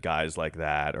unbelievable that guys like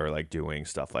that are like doing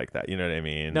stuff like that. You know what I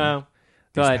mean? No.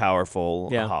 These powerful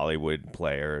Hollywood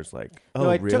players, like, it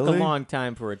really? took a long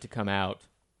time for it to come out,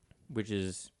 which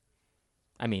is,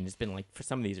 I mean, it's been like, for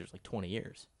some of these, it was like 20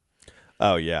 years.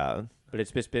 Oh, yeah. But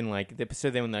it's just been like, so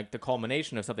then when like the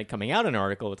culmination of something coming out in an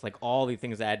article, it's like all these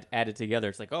things added together.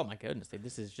 It's like, oh my goodness,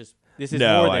 this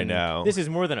is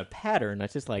more than a pattern.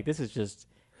 It's just like, this is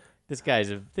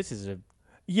a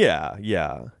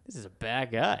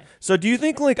bad guy. So do you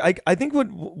think like, I think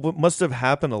what must have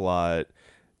happened a lot,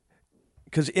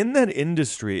 because in that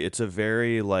industry, it's a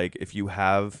very like, if you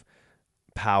have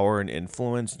power and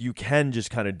influence, you can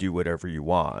just kind of do whatever you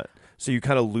want. So you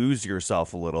kind of lose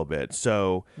yourself a little bit.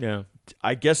 So yeah,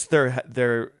 I guess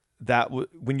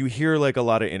when you hear like a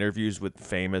lot of interviews with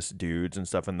famous dudes and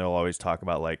stuff, and they'll always talk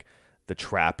about like the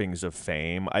trappings of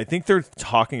fame. I think they're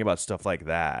talking about stuff like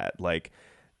that. Like,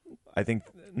 I think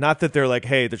not that they're like,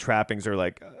 hey, the trappings are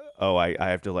like, oh, I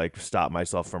have to like stop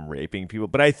myself from raping people.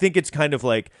 But I think it's kind of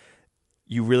like,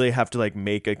 you really have to like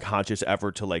make a conscious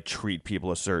effort to like treat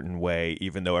people a certain way,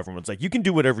 even though everyone's like, you can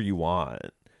do whatever you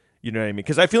want. You know what I mean?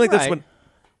 Because I feel like that's when.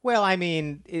 Well, I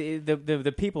mean,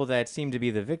 the people that seem to be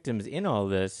the victims in all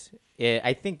this,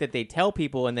 I think that they tell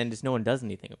people and then just no one does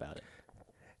anything about it.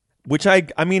 Which I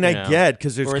get,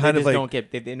 because there's kind of like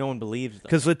no one believes them.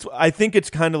 Because I think it's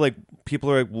kind of like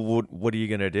people are like, well, what are you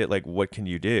gonna do? Like, what can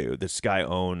you do? This guy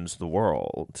owns the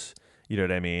world. You know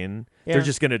what I mean? Yeah. They're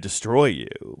just gonna destroy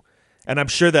you. And I'm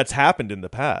sure that's happened in the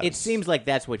past. It seems like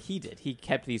that's what he did. He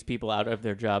kept these people out of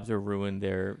their jobs or ruined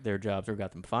their jobs or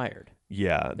got them fired.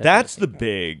 Yeah, that's the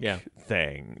big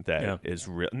thing that is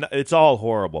real. It's all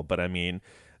horrible, but I mean,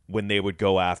 when they would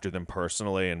go after them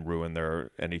personally and ruin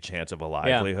any chance of a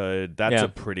livelihood, that's a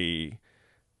pretty...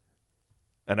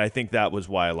 And I think that was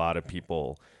why a lot of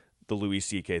people... The Louis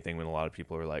C.K. thing, when a lot of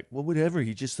people are like, well, whatever,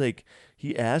 he just like,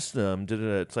 he asked them,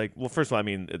 it's like, well, first of all, I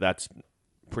mean, that's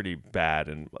pretty bad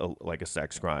and like a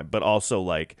sex crime, but also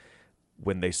like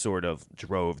when they sort of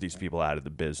drove these people out of the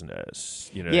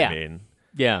business, you know what I mean?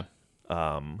 Yeah.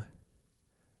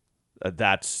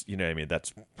 That's, you know what I mean?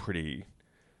 That's pretty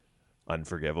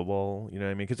unforgivable, you know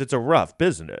what I mean? Because it's a rough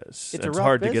business. It's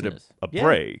hard to get a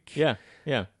break. Yeah.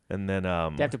 Yeah. And then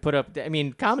they have to put up, I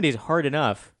mean, comedy is hard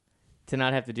enough to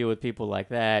not have to deal with people like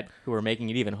that who are making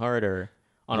it even harder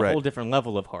on a whole different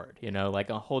level of hard, you know, like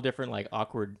a whole different, like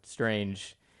awkward,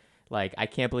 strange, like, I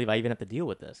can't believe I even have to deal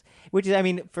with this. Which is, I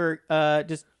mean, for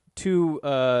just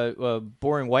two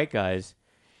boring white guys,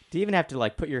 do you even have to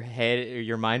like put your head or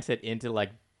your mindset into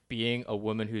like being a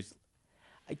woman who's?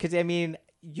 Because I mean,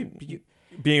 you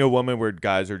being a woman where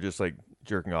guys are just like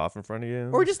jerking off in front of you,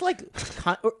 or just like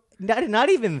or not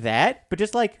even that, but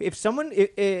just like if someone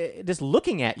just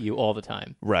looking at you all the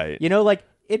time, right? You know, like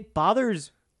it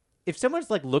bothers if someone's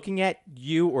like looking at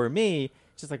you or me.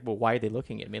 It's just like, well, why are they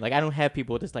looking at me? Like I don't have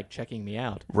people just like checking me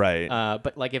out, right?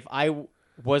 But like if I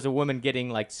was a woman getting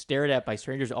like stared at by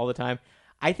strangers all the time,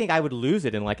 I think I would lose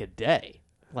it in like a day.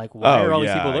 Like, why are all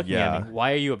these people looking at me?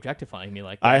 Why are you objectifying me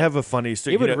like that? I have a funny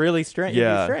story. It would really strange.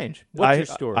 Yeah. Strange. What's your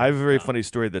story? I have a very funny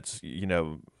story that's,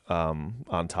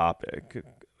 on topic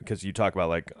because you talk about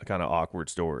like kind of awkward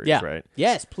stories, right?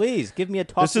 Yes, please give me a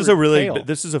talk. This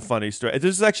is a funny story.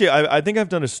 This is actually, I think I've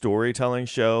done a storytelling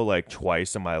show like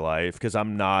twice in my life because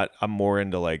I'm more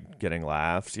into like getting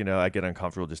laughs. I get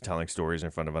uncomfortable just telling stories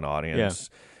in front of an audience.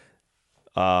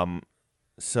 Yeah.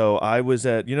 So I was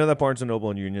at, that Barnes &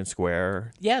 Noble in Union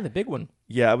Square? Yeah, the big one.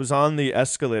 Yeah, I was on the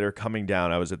escalator coming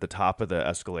down. I was at the top of the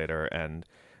escalator, and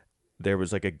there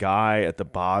was like a guy at the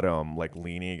bottom, like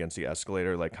leaning against the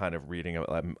escalator, like kind of reading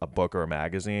a book or a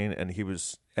magazine. And he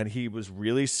was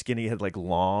really skinny, had like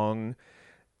long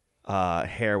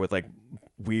hair with like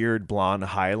weird blonde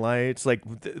highlights,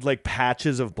 like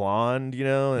patches of blonde,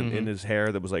 in his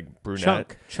hair that was like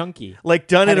brunette, chunky, like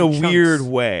done in a chunks. Weird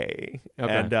way.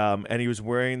 Okay. And he was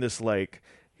wearing this he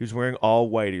was wearing all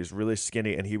white. He was really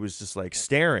skinny, and he was just like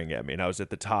staring at me. And I was at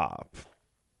the top,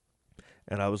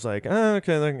 and I was like, oh,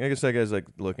 okay, I guess that guy's like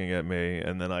looking at me.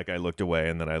 And then like I looked away,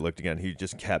 and then I looked again. He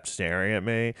just kept staring at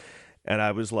me, and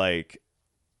I was like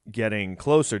getting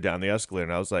closer down the escalator,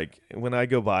 and I was like, when I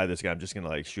go by this guy, I'm just gonna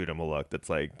like shoot him a look that's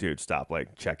like, dude, stop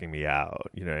like checking me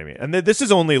out, you know what I mean? And this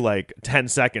is only like 10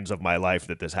 seconds of my life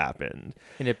that this happened,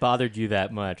 and it bothered you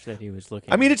that much that he was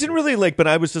looking. I mean, it didn't really but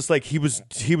I was just like, he was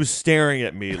staring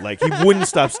at me, like he wouldn't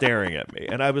stop staring at me,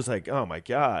 and I was like, oh my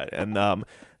god. And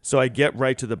so I get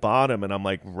right to the bottom, and I'm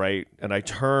like and I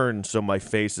turn so my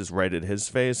face is right at his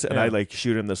face, and I like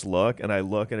shoot him this look, and I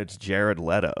look, and it's Jared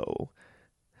Leto.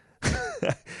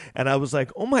 And I was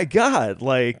like, oh my god,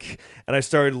 like, and I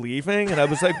started leaving, and I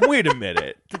was like, wait a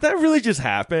minute, did that really just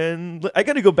happen? I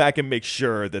got to go back and make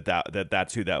sure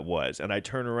that's who that was. And I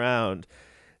turn around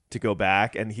to go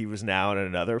back, and he was now in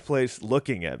another place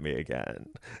looking at me again.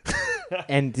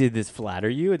 And did this flatter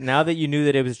you now that you knew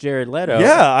that it was Jared Leto?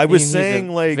 Yeah, I was saying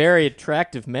he's a like very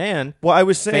attractive man. Well, I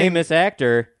was saying famous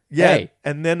actor. Yeah, hey,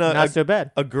 and then not so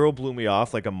bad. A girl blew me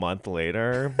off like a month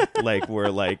later, like where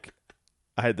like.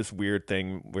 I had this weird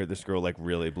thing where this girl like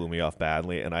really blew me off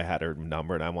badly, and I had her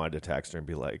number, and I wanted to text her and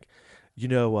be like,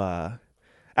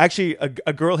 actually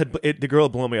the girl had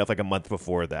blown me off like a month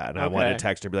before that, and I wanted to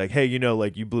text her and be like, hey,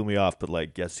 like you blew me off, but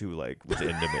like guess who like was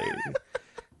into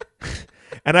me?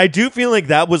 And I do feel like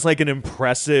that was like an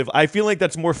impressive. I feel like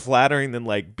that's more flattering than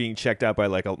like being checked out by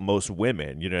like most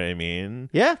women. You know what I mean?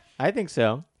 Yeah, I think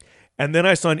so. And then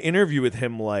I saw an interview with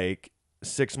him like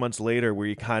 6 months later where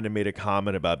he kind of made a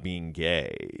comment about being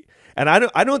gay. And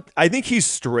I think he's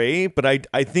straight, but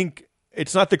I think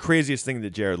it's not the craziest thing that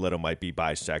Jared Leto might be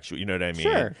bisexual. You know what I mean?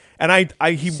 Sure. And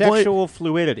sexual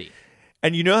fluidity.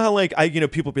 And you know how like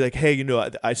people be like, hey,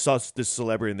 I saw this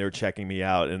celebrity and they were checking me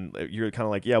out, and you're kind of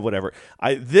like, yeah, whatever.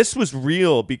 This was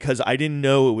real because I didn't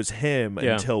know it was him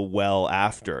until well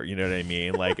after. You know what I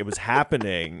mean? Like it was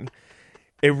happening.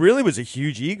 It really was a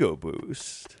huge ego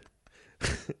boost.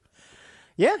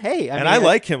 Yeah, hey, I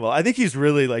like him. Well, I think he's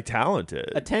really like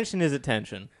talented. Attention is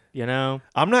attention,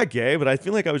 I'm not gay, but I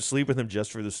feel like I would sleep with him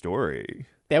just for the story.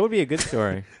 That would be a good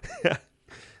story.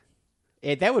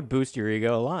 That would boost your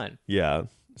ego a lot. Yeah,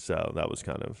 so that was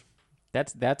kind of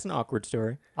that's an awkward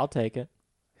story. I'll take it.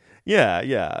 Yeah,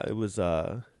 it was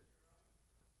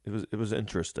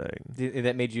interesting.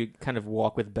 That made you kind of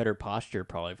walk with better posture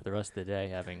probably for the rest of the day,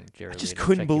 having Jared. I just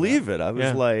couldn't believe it. I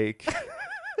was like.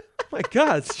 Oh my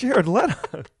God, it's Jared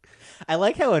Leto. I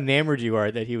like how enamored you are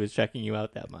that he was checking you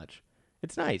out that much.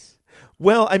 It's nice.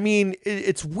 Well, I mean,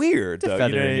 it's weird, though.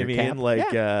 You know what I mean? Cap.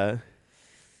 Like,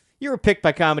 you were picked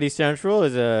by Comedy Central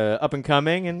as a up and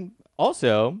coming, and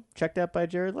also checked out by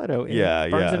Jared Leto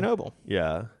in Barnes & Noble.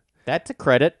 Yeah, that's a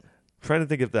credit. I'm trying to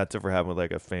think if that's ever happened with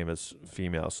like a famous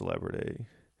female celebrity.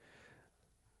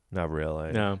 Not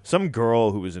really. No. Some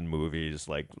girl who was in movies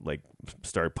like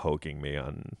started poking me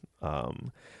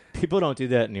on. People don't do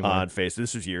that anymore. On Facebook.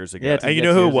 This was years ago. Yeah, and you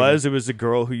know who it was? It was a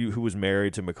girl who was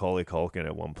married to Macaulay Culkin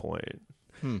at one point.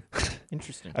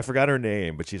 Interesting. I forgot her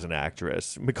name, but she's an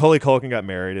actress. Macaulay Culkin got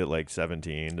married at like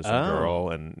 17 to some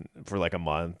girl, and for like a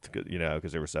month,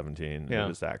 because they were 17. Yeah. It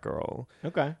was that girl.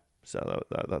 Okay. So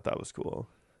that was cool.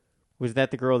 Was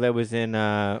that the girl that was in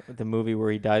the movie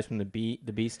where he dies from the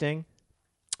bee sting?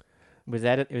 Was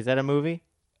that it? Was that a movie?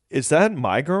 Is that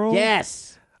My Girl?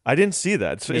 Yes. I didn't see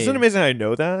that. So, isn't it amazing I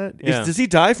know that? Yeah. Does he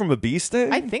die from a bee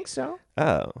sting? I think so.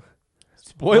 Oh.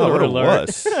 Spoiler what a alert.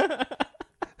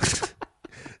 wuss.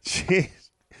 Jeez.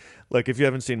 Look, if you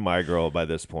haven't seen My Girl by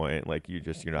this point, like you're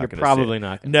not going to probably see it.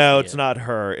 not gonna No, see it's it. not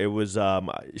her. It was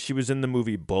she was in the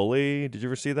movie Bully. Did you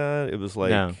ever see that? It was like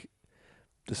No.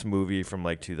 this movie from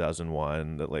like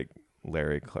 2001 that like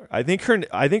Larry Clark. I think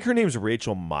her name's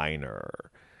Rachel Miner.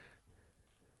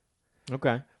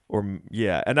 Okay. Or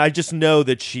yeah, and I just know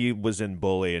that she was in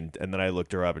Bully, and then I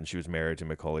looked her up, and she was married to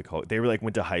Macaulay Culkin. They were like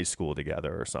went to high school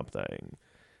together or something.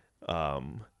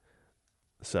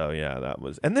 So yeah, that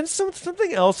was, and then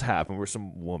something else happened where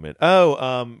some woman.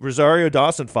 Rosario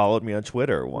Dawson followed me on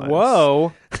Twitter once.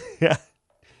 Whoa. Yeah.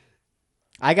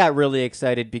 I got really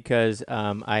excited because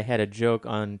I had a joke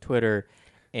on Twitter,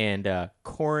 and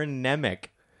Corin Nemec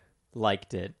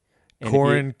liked it. And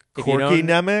Corky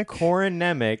Nemec? Corin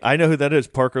Nemec I know who that is.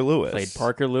 Parker Lewis. played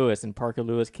Parker Lewis, and Parker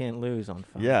Lewis can't lose on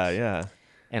Fox. Yeah.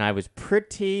 And I was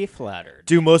pretty flattered.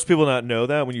 Do most people not know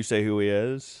that when you say who he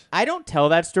is? I don't tell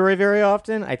that story very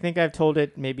often. I think I've told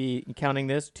it maybe, counting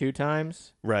this, 2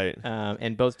 times. Right.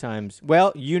 And both times,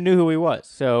 well, you knew who he was.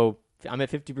 So I'm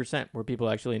at 50% where people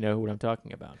actually know what I'm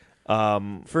talking about.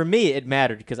 For me, it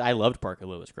mattered because I loved Parker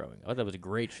Lewis growing up. I thought it was a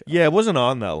great show. Yeah, it wasn't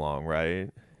on that long,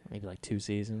 right? Maybe like 2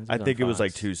 seasons. I think it was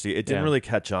like 2 seasons. It didn't really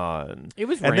catch on. It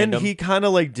was and random. then he kind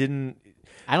of like didn't.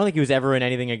 I don't think he was ever in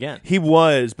anything again. He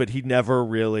was, but he never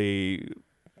really,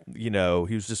 he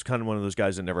was just kind of one of those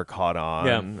guys that never caught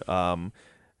on.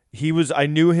 Yeah. I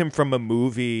knew him from a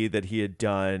movie that he had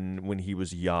done when he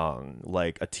was young,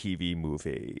 like a TV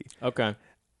movie. Okay.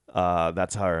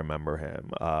 That's how I remember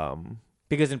him.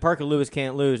 Because in Parker Lewis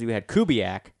Can't Lose, we had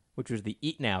Kubiak, which was the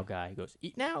Eat Now guy. He goes,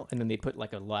 Eat Now? And then they put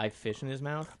like a live fish in his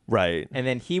mouth. Right. And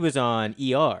then he was on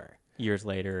ER years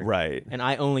later. Right. And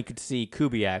I only could see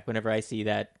Kubiak whenever I see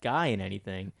that guy in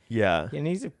anything. Yeah. And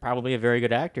he's probably a very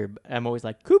good actor. But I'm always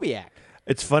like, Kubiak.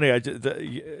 It's funny. Do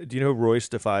you know who Royce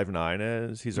da 5'9"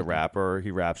 is? He's a rapper.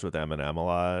 He raps with Eminem a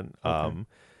lot. Okay.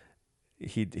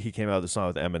 He came out with a song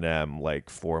with Eminem like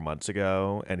 4 months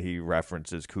ago, and he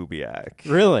references Kubiak.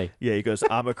 Really? Yeah, he goes,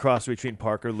 "I'm a cross between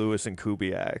Parker Lewis and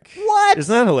Kubiak." What?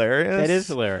 Isn't that hilarious? That is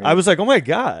hilarious. I was like, "Oh my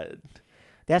god."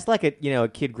 That's like a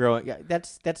kid growing.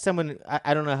 That's someone.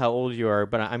 I don't know how old you are,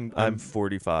 but I'm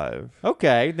 45.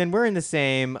 Okay. Then we're in the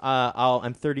same.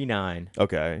 I'm 39.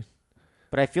 Okay.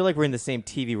 But I feel like we're in the same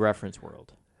TV reference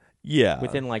world. Yeah.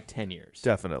 Within like 10 years.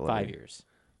 Definitely. 5 years.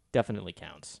 Definitely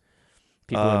counts.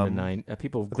 People in the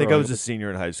people. I think I was a senior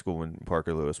in high school when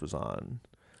Parker Lewis was on.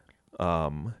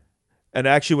 And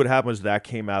actually what happened was that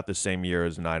came out the same year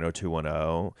as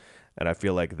 90210, and I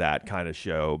feel like that kind of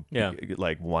show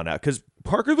like won out cuz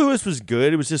Parker Lewis was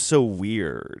good. It was just so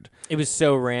weird. It was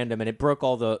so random, and it broke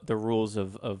all the rules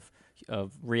of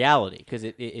reality because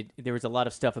there was a lot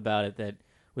of stuff about it that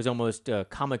was almost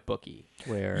comic booky,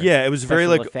 where it was very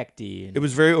like effecty. It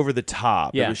was very over the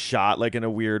top. Yeah. It was shot like in a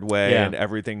weird way, and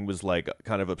everything was like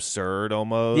kind of absurd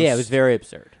almost. Yeah, it was very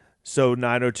absurd. So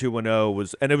 90210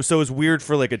 was, and it was weird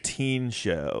for like a teen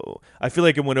show. I feel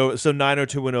like it went over. So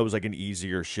 90210 was like an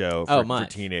easier show for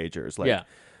teenagers. Like,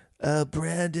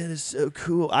 Brandon is so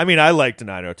cool. I mean, I liked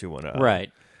 90210.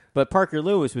 Right. But Parker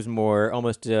Lewis was more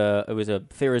almost it was a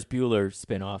Ferris Bueller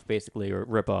spinoff, basically, or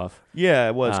ripoff. Yeah,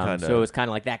 it was kind of. So it was kind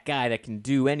of like that guy that can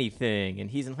do anything, and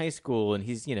he's in high school, and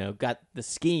he's got the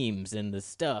schemes and the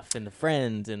stuff and the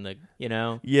friends and the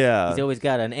Yeah. he's always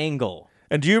got an angle.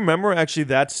 And do you remember actually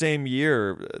that same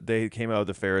year they came out with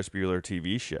the Ferris Bueller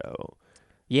TV show?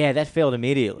 Yeah, that failed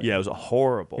immediately. Yeah, it was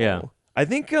horrible. Yeah. I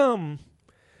think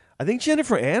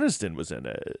Jennifer Aniston was in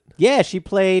it. Yeah, she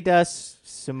played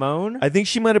Simone. I think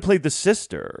she might have played the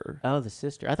sister. Oh, the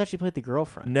sister. I thought she played the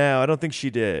girlfriend. No, I don't think she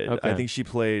did. Okay. I think she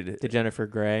played The Jennifer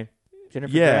Grey.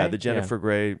 Grey? The Jennifer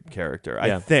Grey character.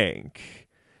 Yeah. I think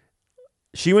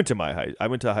she went to I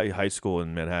went to high school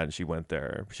in Manhattan. She went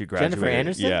there. She graduated. Jennifer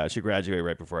Aniston? Yeah, she graduated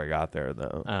right before I got there,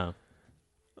 though.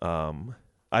 Oh.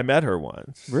 I met her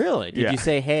once. Really? Did Yeah. you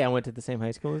say, "Hey, I went to the same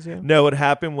high school as you"? No, what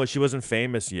happened was she wasn't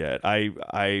famous yet. I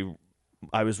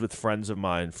was with friends of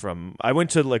mine from. I went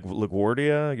to like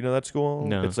LaGuardia. You know that school?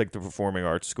 No. It's like the performing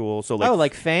arts school. So like,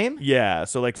 like Fame? yeah.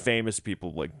 So like famous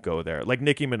people like go there. Like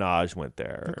Nicki Minaj went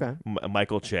there. Okay.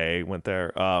 Michael Che went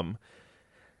there.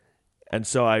 And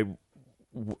so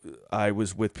I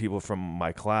was with people from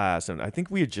my class, and I think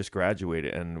we had just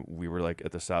graduated, and we were like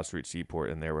at the South Street Seaport,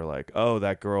 and they were like, "Oh,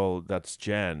 that girl, that's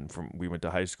Jen from. We went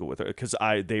to high school with her," because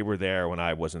they were there when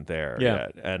I wasn't there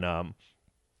yet, and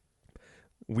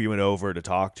we went over to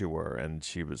talk to her, and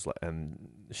she was like, and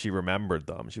she remembered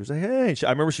them. She was like, "Hey,"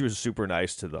 I remember she was super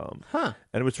nice to them. Huh.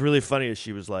 And what's really funny is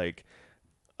she was like,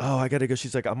 "Oh, I gotta go."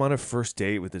 She's like, "I'm on a first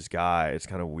date with this guy. It's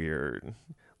kind of weird.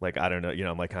 Like, I don't know.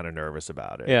 I'm like kind of nervous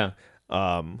about it." Yeah.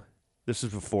 This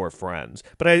is before Friends,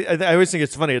 but I always think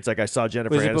it's funny. It's like I saw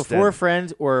Jennifer Was it Aniston. before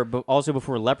Friends or also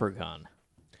before Leprechaun?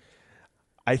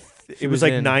 It was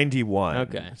like in 91.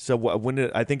 Okay. So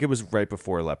when I think it was right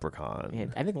before Leprechaun. Yeah,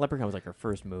 I think Leprechaun was like her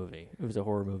first movie. It was a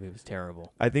horror movie. It was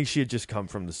terrible. I think she had just come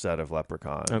from the set of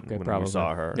Leprechaun when probably. we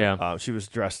saw her. Yeah. She was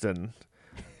dressed in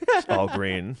all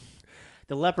green.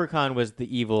 The Leprechaun was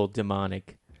the evil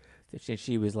demonic.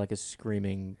 She was like a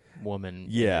screaming woman.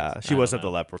 Yeah, she wasn't the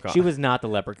Leprechaun. She was not the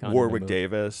Leprechaun. Warwick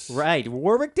Davis. Right,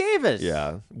 Warwick Davis.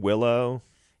 Yeah, Willow.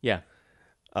 Yeah.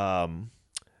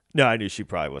 No, I knew she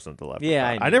probably wasn't the Leprechaun.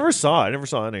 Yeah, I never saw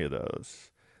any of those.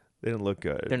 They didn't look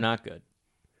good. They're not good.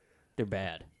 They're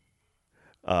bad.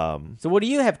 So what do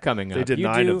you have coming up? They did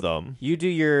 9 of them. You do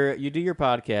your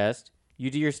podcast. You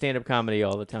do your stand-up comedy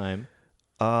all the time.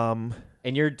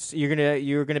 And you're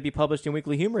gonna be published in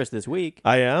Weekly Humorist this week.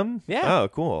 I am? Yeah. Oh,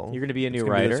 cool. You're gonna be a new It's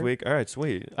writer this week. All right,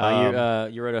 sweet.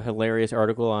 You wrote a hilarious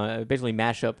article on basically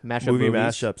mashup movie movies.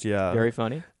 mashups. Yeah, Very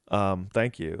funny.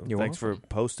 Thank you. You're Thanks welcome. for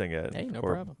posting it. Hey, no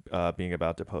or, problem. being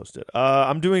about to post it.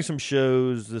 I'm doing some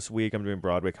shows this week. I'm doing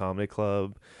Broadway Comedy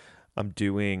Club. I'm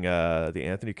doing the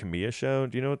Anthony Camilla show.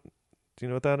 Do you know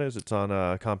what that is? It's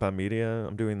on Compound Media.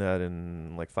 I'm doing that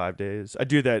in like 5 days. I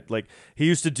do that like he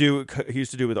used to do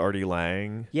with Artie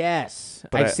Lang. Yes,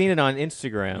 But I've seen it on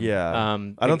Instagram. Yeah.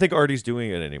 I don't think Artie's doing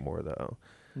it anymore though.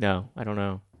 No, I don't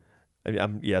know.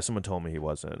 Someone told me he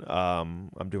wasn't.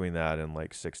 I'm doing that in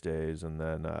like 6 days, and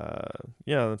then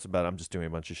that's about it. I'm just doing a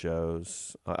bunch of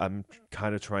shows. I'm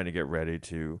kind of trying to get ready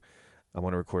to. I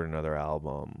want to record another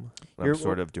album. I'm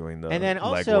sort of doing the and then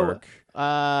also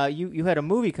legwork. You had a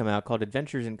movie come out called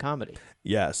Adventures in Comedy.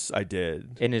 Yes, I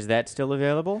did. And is that still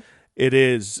available? It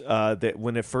is. That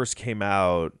when it first came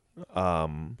out,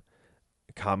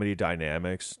 Comedy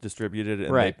Dynamics distributed it,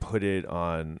 and Right. they put it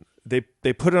on. They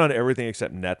put it on everything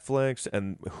except Netflix,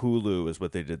 and Hulu is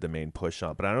what they did the main push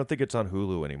on. But I don't think it's on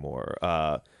Hulu anymore.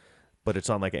 But it's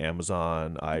on like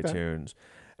Amazon, iTunes.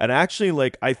 And actually,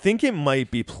 like, I think it might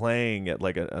be playing at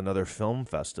like another film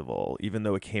festival, even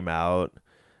though it came out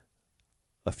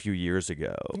a few years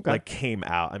ago. Okay. Like came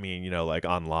out, I mean, like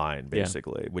online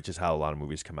basically, which is how a lot of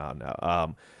movies come out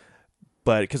now.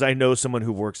 But because I know someone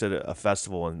who works at a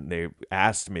festival, and they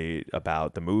asked me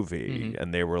about the movie,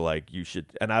 and they were like, "You should,"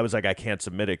 and I was like, "I can't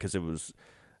submit it because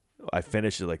I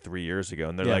finished it like 3 years ago,"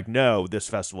 and they're like, "No, this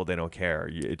festival they don't care.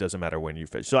 It doesn't matter when you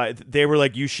finish." So they were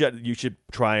like, "You should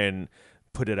try and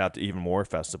put it out to even more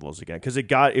festivals again," because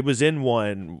it was in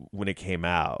one when it came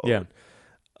out. Yeah.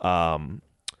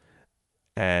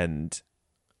 And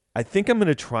I think I'm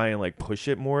gonna try and like push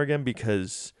it more again,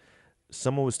 because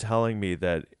someone was telling me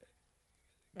that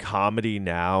comedy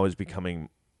now is becoming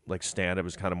like stand-up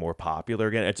is kind of more popular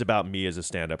again. It's about me as a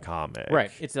stand-up comic. Right.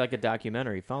 It's like a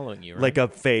documentary following you, right? Like a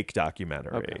fake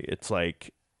documentary. Okay. It's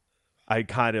like I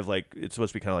kind of like it's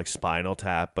supposed to be kind of like Spinal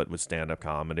Tap, but with stand-up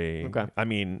comedy. Okay. I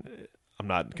mean, I'm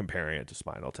not comparing it to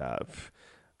Spinal Tap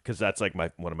because that's like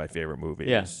one of my favorite movies.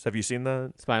 Yeah. Have you seen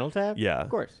that? Spinal Tap? Yeah. Of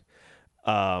course.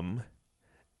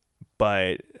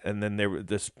 But and then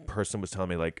this person was telling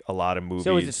me like a lot of movies.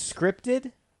 So is it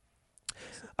scripted?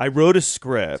 I wrote a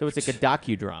script. So it's like a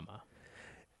docudrama.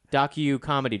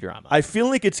 Docu-comedy drama. I feel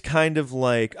like it's kind of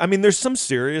like, I mean, there's some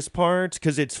serious parts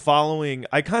because it's following,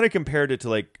 I kind of compared it to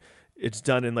like, it's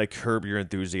done in like Curb Your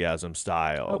Enthusiasm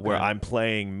style, where I'm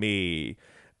playing me,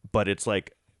 but it's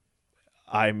like,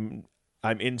 I'm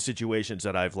in situations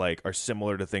that I've like are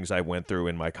similar to things I went through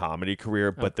in my comedy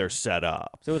career, but they're set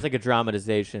up. So it's like a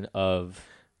dramatization of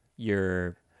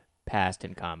your past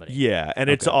in comedy. Yeah, and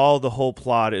it's all, the whole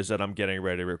plot is that I'm getting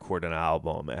ready to record an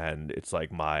album, and it's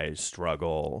like my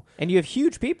struggle. And you have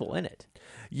huge people in it.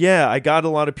 Yeah, I got a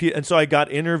lot of people, and so I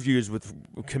got interviews with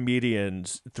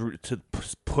comedians to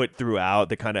put throughout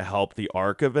that kind of help the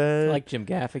arc of it. Like Jim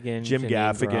Gaffigan,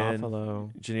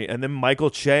 Janine, and then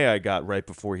Michael Che I got right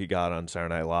before he got on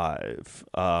Saturday Night Live.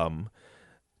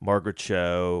 Margaret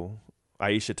Cho,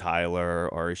 Aisha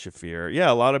Tyler, Ari Shafir.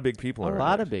 Yeah, a lot of big people. A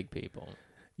lot of big people.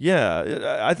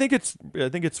 Yeah, I think it's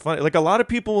funny. Like a lot of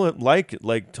people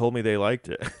told me they liked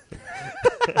it.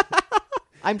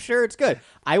 I'm sure it's good.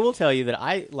 I will tell you that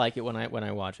I like it when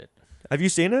I watch it. Have you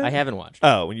seen it? I haven't watched it.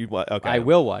 Oh, when you okay. I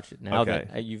will watch it now Okay.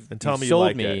 that you've tell me you sold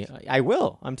like me. it. I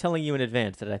will. I'm telling you in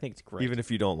advance that I think it's great. Even if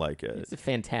you don't like it. It's a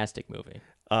fantastic movie.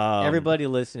 Everybody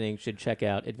listening should check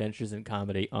out Adventures in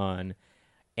Comedy on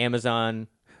Amazon.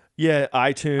 Yeah,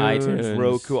 iTunes, iTunes.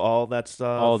 Roku, all that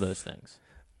stuff. All those things.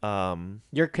 Um,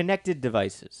 Your connected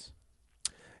devices.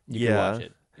 You can yeah. watch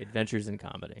it. Adventures in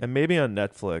Comedy. And maybe on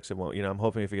Netflix. It won't. I'm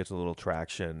hoping if it gets a little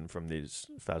traction from these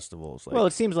festivals. Well,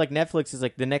 it seems like Netflix is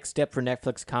like the next step for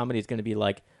Netflix comedy is going to be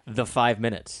like the 5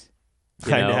 minutes.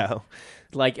 You know? I know.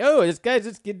 Like, oh, this guy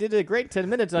just did a great 10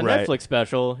 minutes on Right. Netflix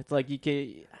special. It's like you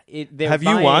can. Have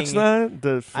you watched that?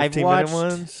 The 15-minute I've watched,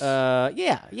 ones?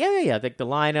 yeah. Like the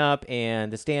lineup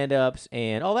and the stand-ups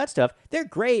and all that stuff. They're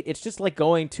great. It's just like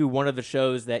going to one of the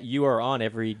shows that you are on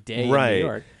every day in New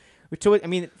York. So, I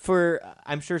mean,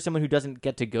 I'm sure someone who doesn't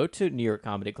get to go to New York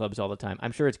comedy clubs all the time,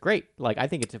 I'm sure it's great. Like, I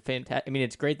think it's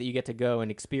it's great that you get to go and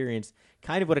experience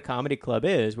kind of what a comedy club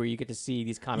is, where you get to see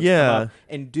these comics come up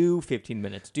and do 15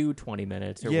 minutes, do 20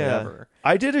 minutes, or whatever.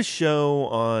 I did a show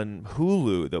on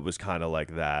Hulu that was kind of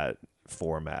like that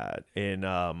format in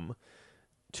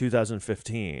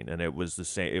 2015, and it was the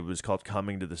same. It was called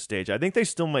Coming to the Stage. I think they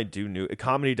still might do new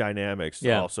Comedy Dynamics.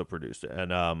 Also produced it,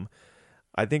 and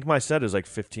I think my set is like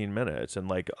 15 minutes, and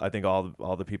like I think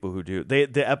all the people who do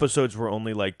the episodes were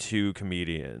only like 2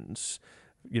 comedians.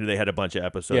 They had a bunch of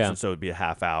episodes, and so it'd be a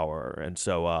half hour, and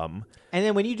so And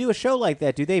then when you do a show like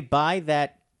that, do they buy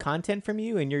that content from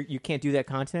you, and you can't do that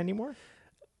content anymore?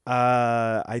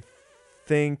 I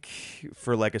think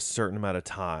for like a certain amount of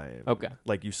time. Okay.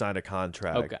 Like you sign a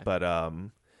contract. Okay. But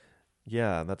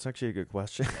yeah, that's actually a good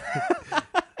question.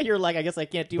 You're like, I guess I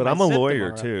can't do. But my I'm a set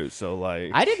lawyer tomorrow. too, so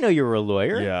like I didn't know you were a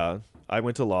lawyer. Yeah, I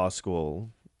went to law school.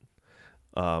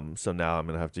 So now I'm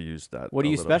gonna have to use that. What do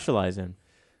you specialize in?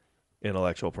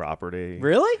 Intellectual property.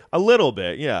 Really? A little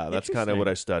bit, yeah. That's kind of Interesting. what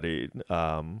I studied.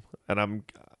 And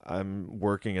I'm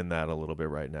working in that a little bit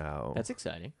right now. That's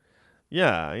exciting.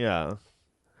 Yeah.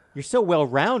 You're so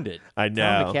well-rounded. I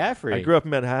know. Tom McCaffrey. I grew up in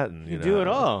Manhattan. You do it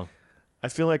all. I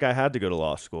feel like I had to go to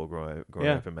law school growing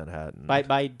up in Manhattan.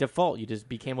 By default, you just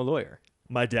became a lawyer.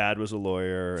 My dad was a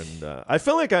lawyer, and I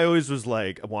felt like I always was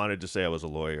like wanted to say I was a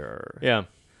lawyer. Yeah.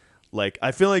 Like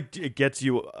I feel like it gets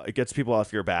people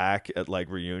off your back at like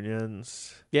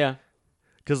reunions. Yeah.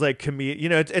 Because like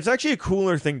it's actually a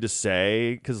cooler thing to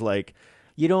say. Because like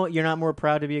you're not more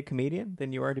proud to be a comedian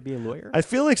than you are to be a lawyer. I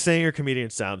feel like saying you're a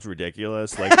comedian sounds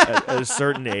ridiculous. Like at a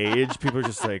certain age, people are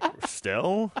just like,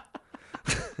 still.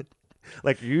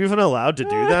 Like, are you even allowed to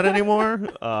do that anymore?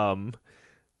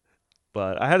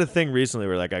 But I had a thing recently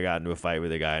where like I got into a fight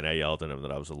with a guy and I yelled at him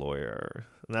that I was a lawyer,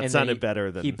 and that sounded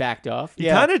better than he backed off. He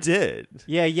kind of did.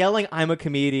 Yeah, yelling "I'm a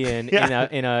comedian"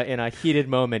 in a heated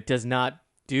moment does not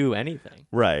do anything.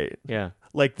 Right. Yeah.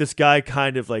 Like this guy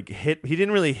kind of like he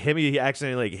didn't really hit me. He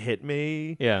accidentally like hit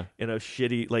me. Yeah. In a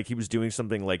shitty, like he was doing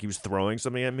something, like he was throwing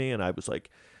something at me, and I was like,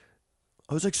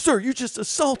 sir, you just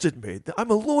assaulted me. I'm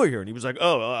a lawyer. And he was like,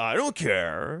 oh, I don't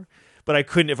care. But I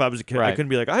couldn't, if I was a kid, I couldn't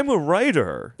be like, I'm a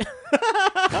writer.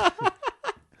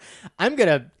 I'm going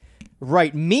to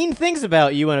write mean things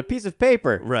about you on a piece of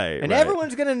paper. Right. And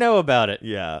everyone's going to know about it.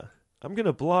 Yeah. I'm going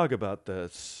to blog about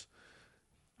this.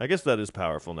 I guess that is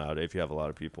powerful nowadays if you have a lot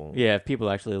of people. Yeah, if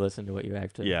people actually listen to what you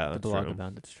actually that's blog true.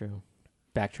 about, that's true.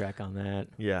 Backtrack on that.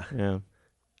 Yeah. Yeah.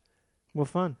 Well,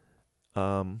 fun.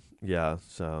 Yeah,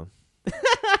 so...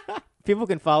 People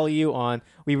can follow you on.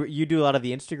 You do a lot of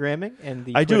the Instagramming and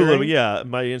the. I do a little. Twittering? Yeah,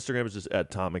 my Instagram is just at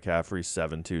Tom McCaffrey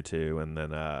 722, and then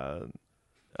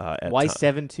why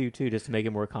 722? Just to make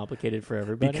it more complicated for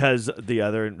everybody. Because the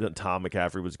other Tom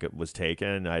McCaffrey was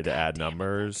taken. I had to add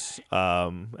numbers,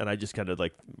 and I just kind of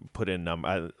like put in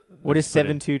number. What does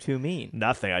 722 mean?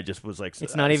 Nothing. I just was like.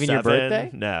 It's not even 7. your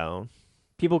birthday. No.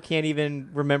 People can't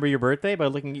even remember your birthday by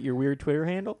looking at your weird Twitter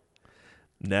handle.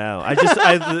 No,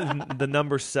 the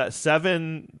number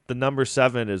 7. The number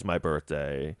 7 is my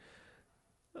birthday.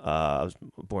 I was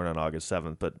born on August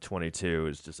 7th, but 22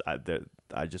 is just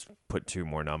I just put 2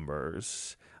 more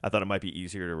numbers. I thought it might be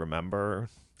easier to remember.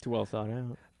 It's well thought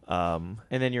out.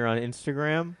 And then you're on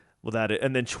Instagram. Well,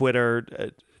 and then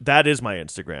Twitter. That is my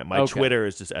Instagram. My Twitter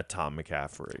is just at Tom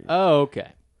McCaffrey. Oh,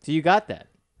 okay. So you got that.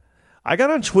 I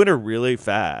got on Twitter really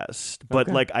fast, but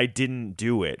like I didn't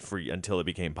do it until it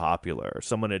became popular.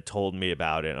 Someone had told me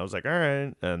about it, and I was like, all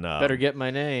right. And better get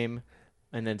my name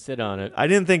and then sit on it. I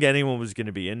didn't think anyone was going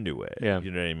to be into it. Yeah.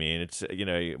 You know what I mean? It's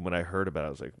when I heard about it, I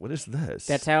was like, what is this?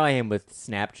 That's how I am with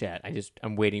Snapchat.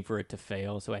 I'm waiting for it to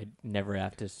fail so I never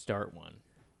have to start one.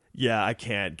 Yeah, I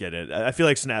can't get it. I feel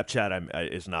like Snapchat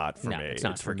is not for me. It's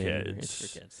not for me. kids.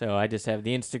 It's for kids. So I just have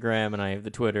the Instagram and I have the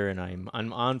Twitter and I'm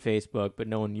on Facebook, but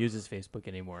no one uses Facebook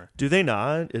anymore. Do they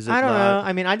not? Is it? I don't not? know.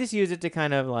 I mean, I just use it to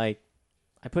kind of like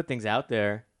I put things out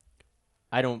there.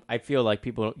 I feel like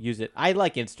people don't use it. I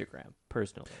like Instagram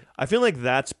personally. I feel like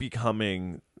that's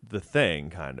becoming the thing,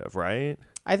 kind of, right?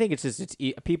 I think it's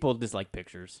people just like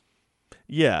pictures.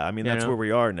 Yeah, I mean, You that's know? where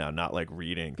we are now, not like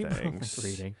reading People things. like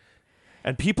reading.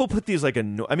 And people put these like I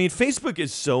mean, Facebook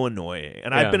is so annoying,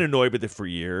 and Yeah. I've been annoyed with it for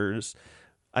years.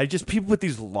 People put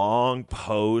these long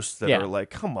posts that are like,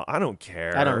 come on, I don't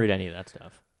care. I don't read any of that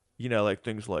stuff. You know, like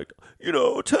things like,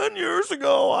 10 years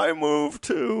ago I moved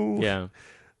to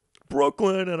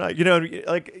Brooklyn, and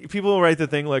like people write the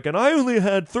thing like, and I only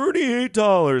had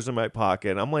 $38 in my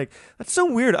pocket. I'm like, that's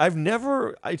so weird.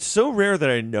 It's so rare that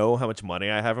I know how much money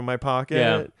I have in my pocket.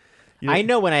 Yeah. You know, I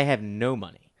know when I have no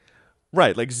money.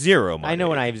 Right, like zero money. I know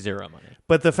when I have zero money.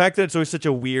 But the fact that it's always such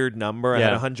a weird number, I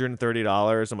Yeah. had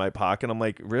 $130 in my pocket. I'm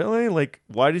like, really? Like,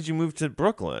 why did you move to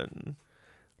Brooklyn?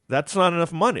 That's not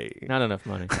enough money. Not enough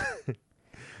money.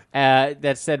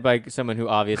 That's said by someone who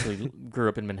obviously grew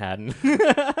up in Manhattan.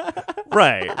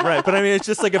 Right. But I mean, it's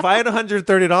just like if I had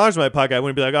 $130 in my pocket, I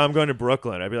wouldn't be like, oh, I'm going to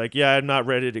Brooklyn. I'd be like, yeah, I'm not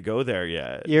ready to go there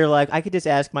yet. You're like, I could just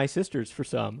ask my sisters for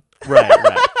some. Right.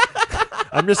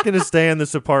 I'm just going to stay in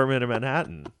this apartment in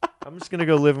Manhattan. I'm just going to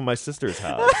go live in my sister's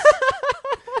house.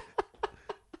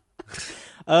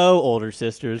 Oh, older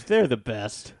sisters, they're the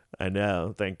best. I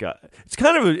know, thank God. It's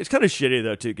kind of shitty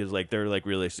though too, because like they're like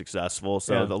really successful,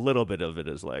 so a little bit of it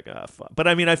is like fuck. But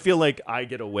I mean, I feel like I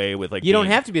get away with like you don't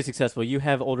have to be successful. You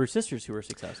have older sisters who are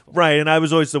successful, right? And I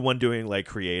was always the one doing like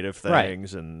creative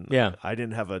things, and Yeah. I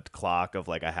didn't have a clock of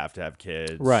like I have to have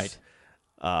kids, right?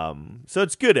 So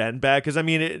it's good and bad because I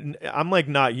mean I'm like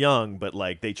not young, but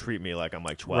like they treat me like I'm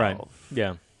like 12. Right.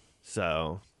 Yeah.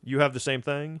 So you have the same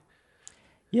thing.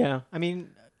 Yeah. I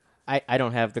mean, I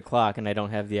don't have the clock and I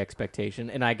don't have the expectation,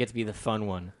 and I get to be the fun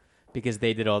one because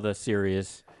they did all the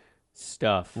serious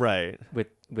stuff, Right. With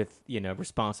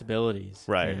responsibilities,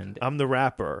 Right. And I'm the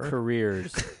rapper.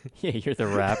 careers. Yeah, you're the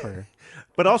rapper.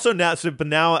 But also now,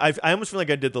 I almost feel like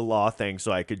I did the law thing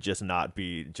so I could just not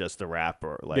be just the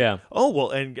rapper. Like, Yeah. oh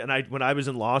well, and when I was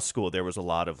in law school, there was a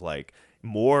lot of like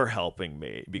more helping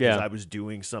me because I was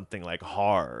doing something like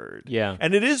hard. Yeah.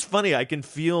 And it is funny. I can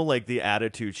feel like the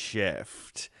attitude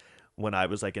shift when I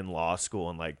was like in law school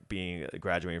and like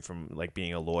graduating from like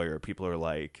being a lawyer. People are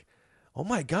like, oh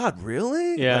my God,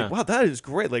 really? Yeah. Like, wow, that is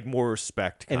great. Like more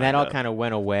respect. And that all kind of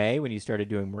went away when you started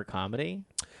doing more comedy.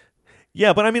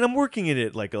 Yeah, but I mean, I'm working in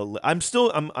it like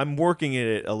I'm working in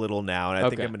it a little now, and I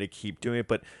think Okay. I'm going to keep doing it.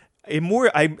 But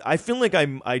I feel like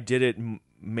I did it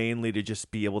mainly to just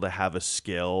be able to have a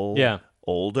skill. Yeah.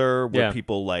 Older, where Yeah.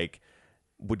 people like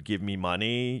would give me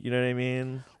money. You know what I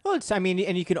mean? Well,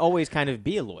 and you can always kind of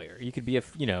be a lawyer. You could be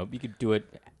you could do it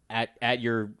at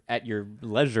your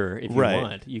leisure if you Right.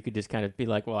 want. You could just kind of be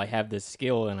like, well, I have this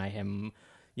skill and I am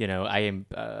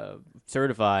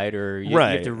certified, or you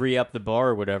Right. have to re-up the bar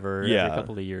or whatever Yeah. every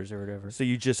couple of years or whatever. So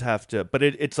you just have to. But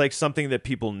it's like something that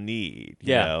people need.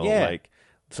 You Yeah. know? Yeah. Like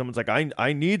someone's like,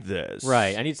 I need this.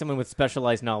 Right. I need someone with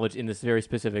specialized knowledge in this very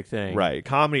specific thing. Right.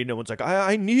 Comedy, no one's like,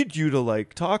 I need you to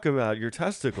like talk about your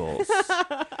testicles.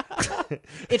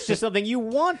 It's just something you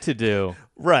want to do.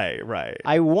 Right.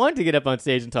 I want to get up on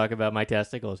stage and talk about my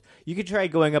testicles. You could try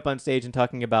going up on stage and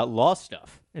talking about law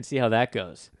stuff and see how that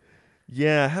goes.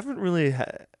 Yeah, I haven't really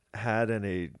had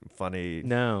any funny.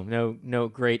 No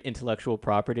great intellectual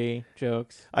property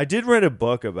jokes. I did write a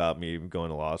book about me going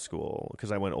to law school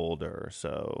because I went older.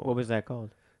 So What was that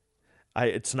called?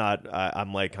 it's not.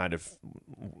 I'm like kind of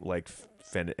like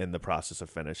in the process of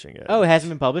finishing it. Oh, it hasn't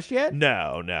been published yet?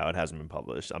 No, it hasn't been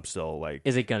published. I'm still like.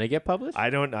 Is it gonna get published?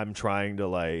 I'm trying to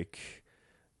like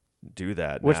do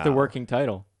that. What's the now. working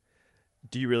title?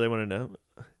 Do you really want to know?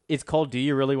 It's called Do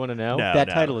You Really Want to Know? No, That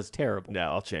no. title is terrible. No,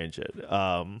 I'll change it.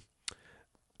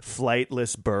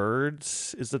 Flightless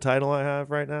Birds is the title I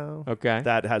have right now. Okay.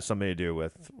 That has something to do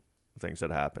with things that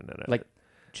happened in it. Like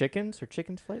chickens? Or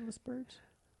chickens flightless birds?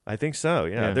 I think so.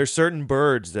 Yeah. Yeah. There's certain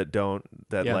birds that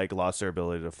Yeah. like lost their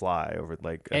ability to fly over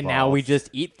like. And now we evolved. just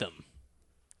eat them.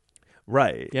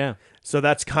 Right. Yeah. So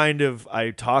that's kind of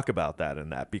I talk about that in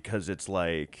that because it's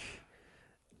like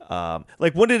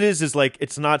what it is like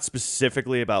it's not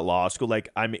specifically about law school. Like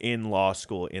I'm in law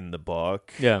school in the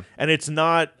book. Yeah. And it's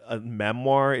not a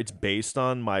memoir. It's based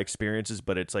on my experiences,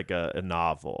 but it's like a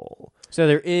novel. So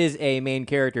there is a main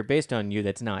character based on you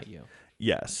that's not you.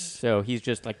 Yes. So he's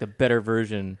just like the better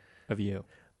version of you.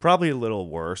 Probably a little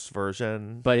worse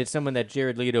version. But it's someone that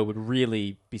Jared Leto would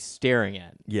really be staring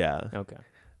at. Yeah. Okay.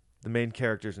 The main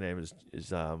character's name is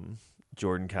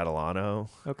Jordan Catalano.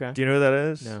 Okay. Do you know who that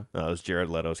is? No. Oh, it's Jared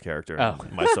Leto's character Oh.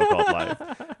 in My So-Called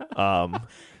Life.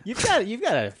 You've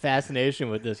got a fascination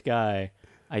with this guy,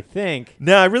 I think.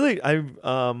 No, you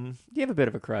You have a bit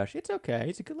of a crush. It's okay.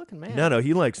 He's a good-looking man. No,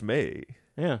 he likes me.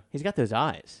 Yeah. He's got those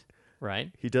eyes.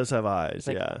 right? He does have eyes, It's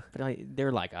like, yeah. but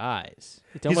they're like eyes.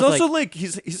 It's He's almost also like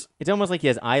he's. it's almost like he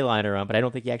has eyeliner on, but I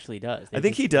don't think he actually does. They I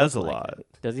think just he does a look like lot. it.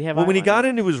 Does he have? Well, when he eyeliner? got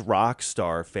into his rock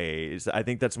star phase, I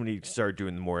think that's when he started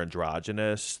doing the more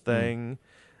androgynous thing.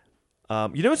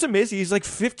 You know what's amazing? He's like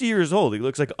 50 years old. He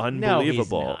looks like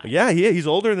unbelievable. No, he's not. Yeah, he's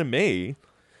older than me.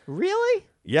 Really?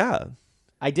 Yeah,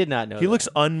 I did not know. he that. looks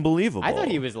unbelievable. I thought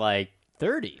he was like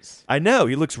 30s. I know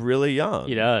he looks really young.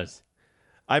 He does.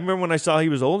 I remember when I saw he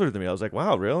was older than me. I was like,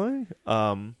 wow, really?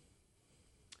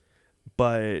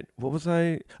 But what was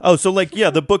I? Oh, so like, yeah,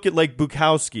 the book, like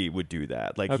Bukowski would do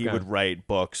that. Like he Okay. would write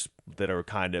books that are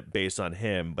kind of based on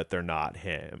him, but they're not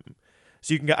him.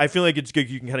 So you can, I feel like it's good.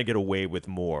 You can kind of get away with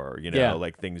more, you know, Yeah.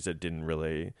 like things that didn't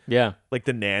really, Yeah. like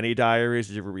the Nanny Diaries.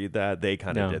 Did you ever read that? They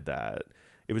kind of No. did that.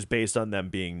 It was based on them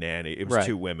being nanny. It was Right.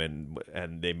 two women,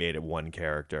 and they made it one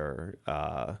character,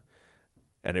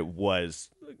 and it was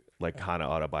like kind of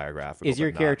autobiographical. Is your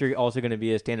but not. character also going to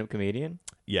be a stand-up comedian?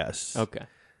 Yes. Okay.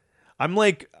 I'm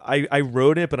like I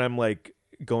wrote it, but I'm like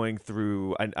going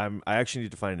through. I actually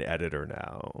need to find an editor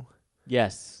now.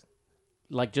 Yes.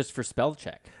 Like just for spell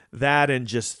check. That and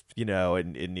just I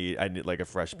need like a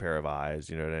fresh pair of eyes.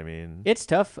 You know what I mean? It's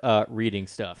tough reading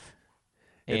stuff.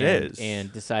 It is.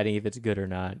 And deciding if it's good or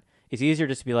not. It's easier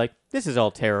just to be like, this is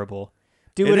all terrible.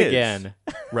 Do It it is. again.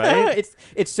 Right?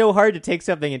 It's so hard to take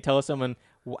something and tell someone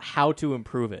how to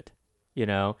improve it. You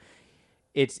know?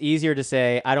 It's easier to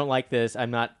say, I don't like this,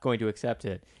 I'm not going to accept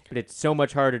it. But it's so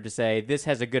much harder to say, this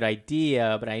has a good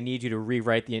idea, but I need you to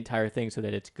rewrite the entire thing so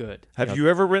that it's good. Have you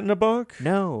ever written a book?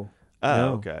 No. Oh,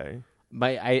 No. okay.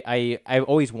 I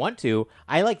always want to.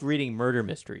 I like reading murder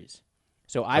mysteries.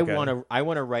 So I Okay. want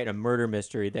to write a murder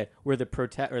mystery that where the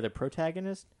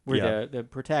protagonist Yeah. the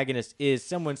protagonist is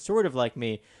someone sort of like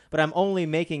me, but I'm only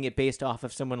making it based off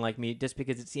of someone like me just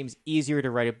because it seems easier to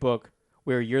write a book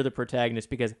where you're the protagonist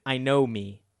because I know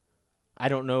me. I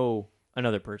don't know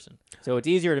another person. So it's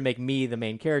easier to make me the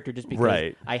main character just because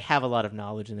Right. I have a lot of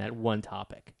knowledge in that one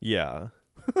topic. Yeah,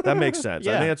 that makes sense.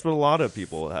 I Yeah. think that's what a lot of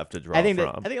people have to draw I think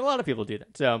from. a lot of people do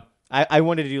that. So I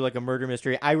wanted to do like a murder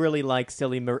mystery. I really like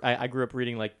silly. I grew up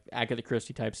reading like Agatha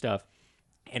Christie type stuff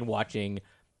and watching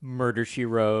Murder She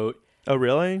Wrote. Oh,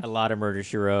 really? A lot of Murder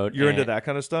She Wrote. You're into and- that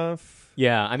kind of stuff?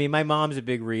 Yeah, I mean, my mom's a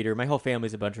big reader. My whole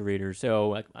family's a bunch of readers. So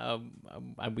like,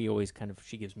 we always kind of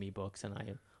she gives me books and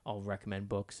I'll recommend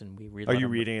books and we read. Are you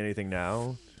reading anything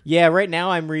now? Yeah, right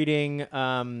now I'm reading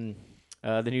the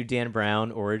new Dan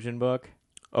Brown origin book.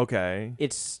 Okay.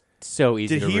 It's so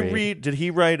easy Did to he read. Did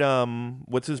he write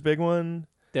what's his big one?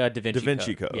 The Da Vinci, Da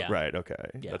Vinci Code. Yeah. Right. Okay.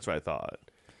 Yeah. That's what I thought.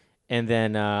 And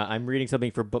then I'm reading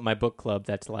something for my book club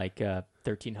that's like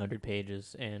 1,300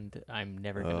 pages, and I'm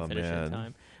never going to finish it in man.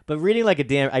 time. But reading like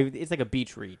it's like a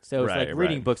beach read. So it's Right, like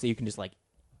reading right. books that you can just like,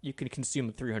 you can consume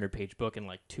a 300-page book in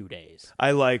like 2 days.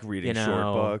 I like reading You short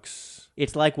know, books.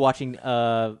 It's like watching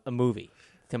a movie.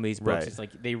 Some of these books, Right. it's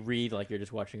like they read like you're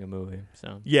just watching a movie.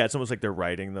 So Yeah, it's almost like they're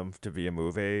writing them to be a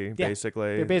movie, Yeah,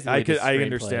 basically. they're basically just I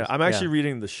understand. screenplays. I'm actually Yeah.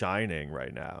 reading The Shining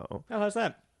right now. oh, how's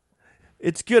that?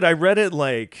 It's good. I read it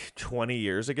like 20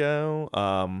 years ago.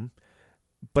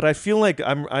 But I feel like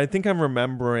I think I'm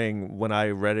remembering when I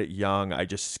read it young, I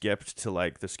just skipped to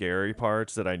like the scary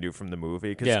parts that I knew from the movie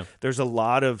because Yeah. there's a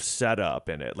lot of setup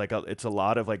in it. Like it's a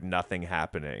lot of like nothing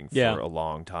happening for Yeah. a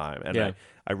long time. And Yeah.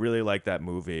 I really like that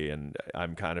movie, and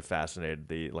I'm kind of fascinated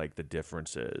the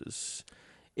differences.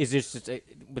 Is this just with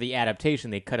the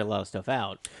adaptation? They cut a lot of stuff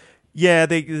out. Yeah,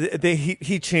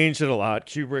 he changed it a lot,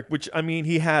 Kubrick, which I mean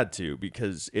he had to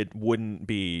because it wouldn't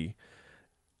be.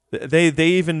 They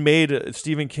even made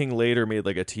Stephen King later made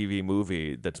like a TV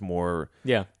movie that's more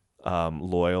Yeah.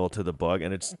 loyal to the book,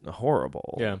 and it's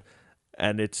horrible. Yeah.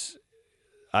 And it's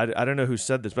I don't know who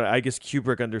said this, but I guess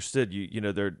Kubrick understood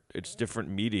it's different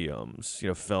mediums,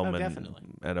 film Oh, and definitely.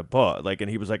 and a book. Like, and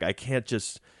he was like, I can't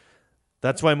just.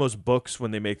 That's why most books,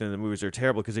 when they make them in the movies, are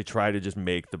terrible because they try to just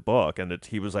make the book, and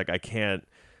he was like,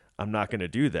 I'm not going to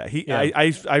do that. Yeah.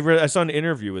 I saw an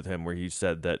interview with him where he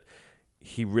said that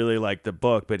he really liked the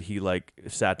book, but he like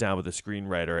sat down with a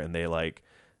screenwriter and they like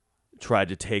tried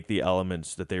to take the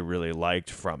elements that they really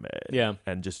liked from it, Yeah.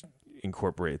 and just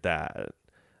incorporate that.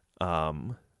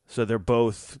 So they're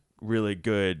both really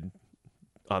good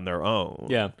on their own,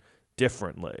 Yeah.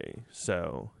 differently.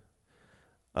 So.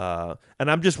 And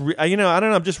I'm just, I don't know.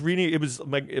 I'm just reading. It was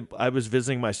like I was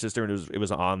visiting my sister, and it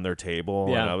was on their table,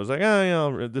 Yeah. and I was like,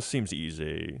 this seems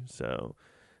easy. So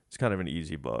it's kind of an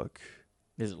easy book.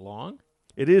 Is it long?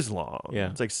 It is long. Yeah.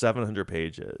 It's like 700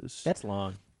 pages. That's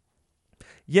long.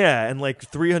 Yeah, and like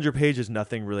 300 pages,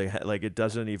 nothing really like it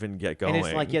doesn't even get going. And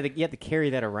it's like you have to carry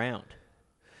that around.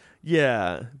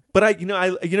 Yeah, but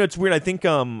it's weird. I think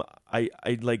I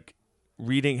like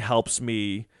reading helps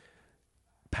me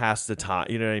pass the time.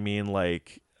 You know what I mean?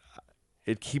 Like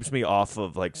it keeps me off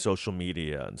of like social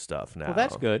media and stuff now. Well,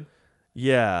 that's good.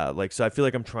 Yeah, like so I feel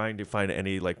like I'm trying to find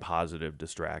any like positive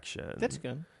distraction. That's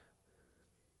good.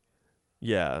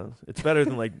 Yeah, it's better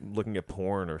than like looking at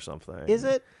porn or something. Is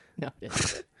it? No.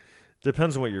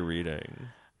 Depends on what you're reading.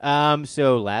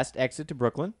 So Last Exit to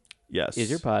Brooklyn Yes. is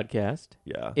your podcast.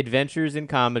 Yeah. Adventures in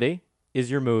Comedy is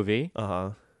your movie.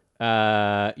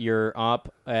 You're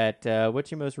up at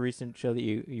what's your most recent show that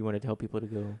you want to tell people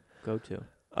to go to?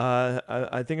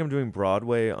 I think I'm doing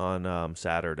Broadway on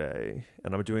Saturday,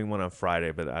 and I'm doing one on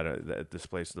Friday, but at this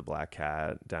place, the Black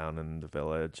Cat down in the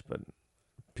Village. But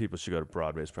people should go to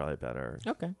Broadway. It's probably better.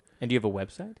 Okay. And do you have a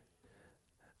website?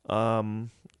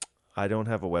 I don't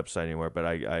have a website anymore,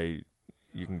 but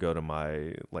you can go to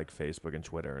my like Facebook and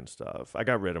Twitter and stuff. I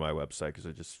got rid of my website because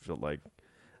I just felt like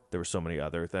there were so many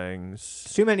other things.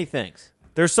 Too many things.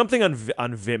 There's something on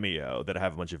Vimeo that I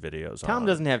have a bunch of videos on. Tom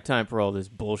doesn't have time for all this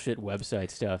bullshit website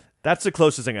stuff. That's the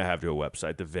closest thing I have to a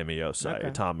website, the Vimeo site.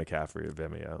 Okay. Tom McCaffrey of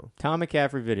Vimeo. Tom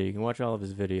McCaffrey video. You can watch all of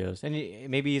his videos. And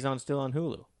maybe he's still on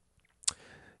Hulu.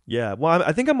 Yeah. Well,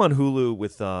 I think I'm on Hulu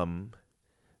with the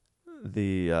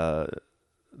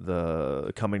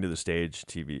Coming to the Stage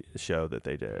TV show that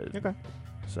they did. Okay.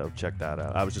 So check that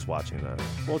out. I was just watching that.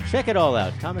 Well, check it all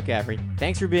out. Tom McCaffrey,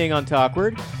 thanks for being on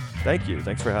Talkward. Thank you.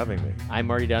 Thanks for having me. I'm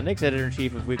Marty Dundix,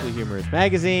 Editor-in-Chief of Weekly Humorist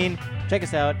Magazine. Check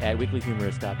us out at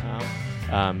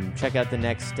weeklyhumorist.com. Check out the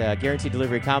next Guaranteed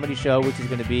Delivery comedy show, which is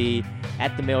going to be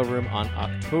at the Mailroom on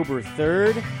October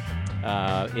 3rd.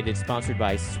 It is sponsored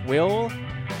by Swill,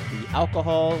 the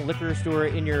alcohol liquor store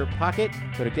in your pocket.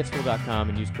 Go to getswill.com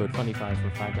and use code FUNNY5 for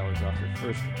 $5 off your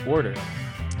first order.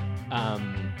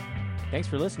 Thanks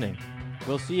for listening.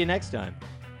 We'll see you next time.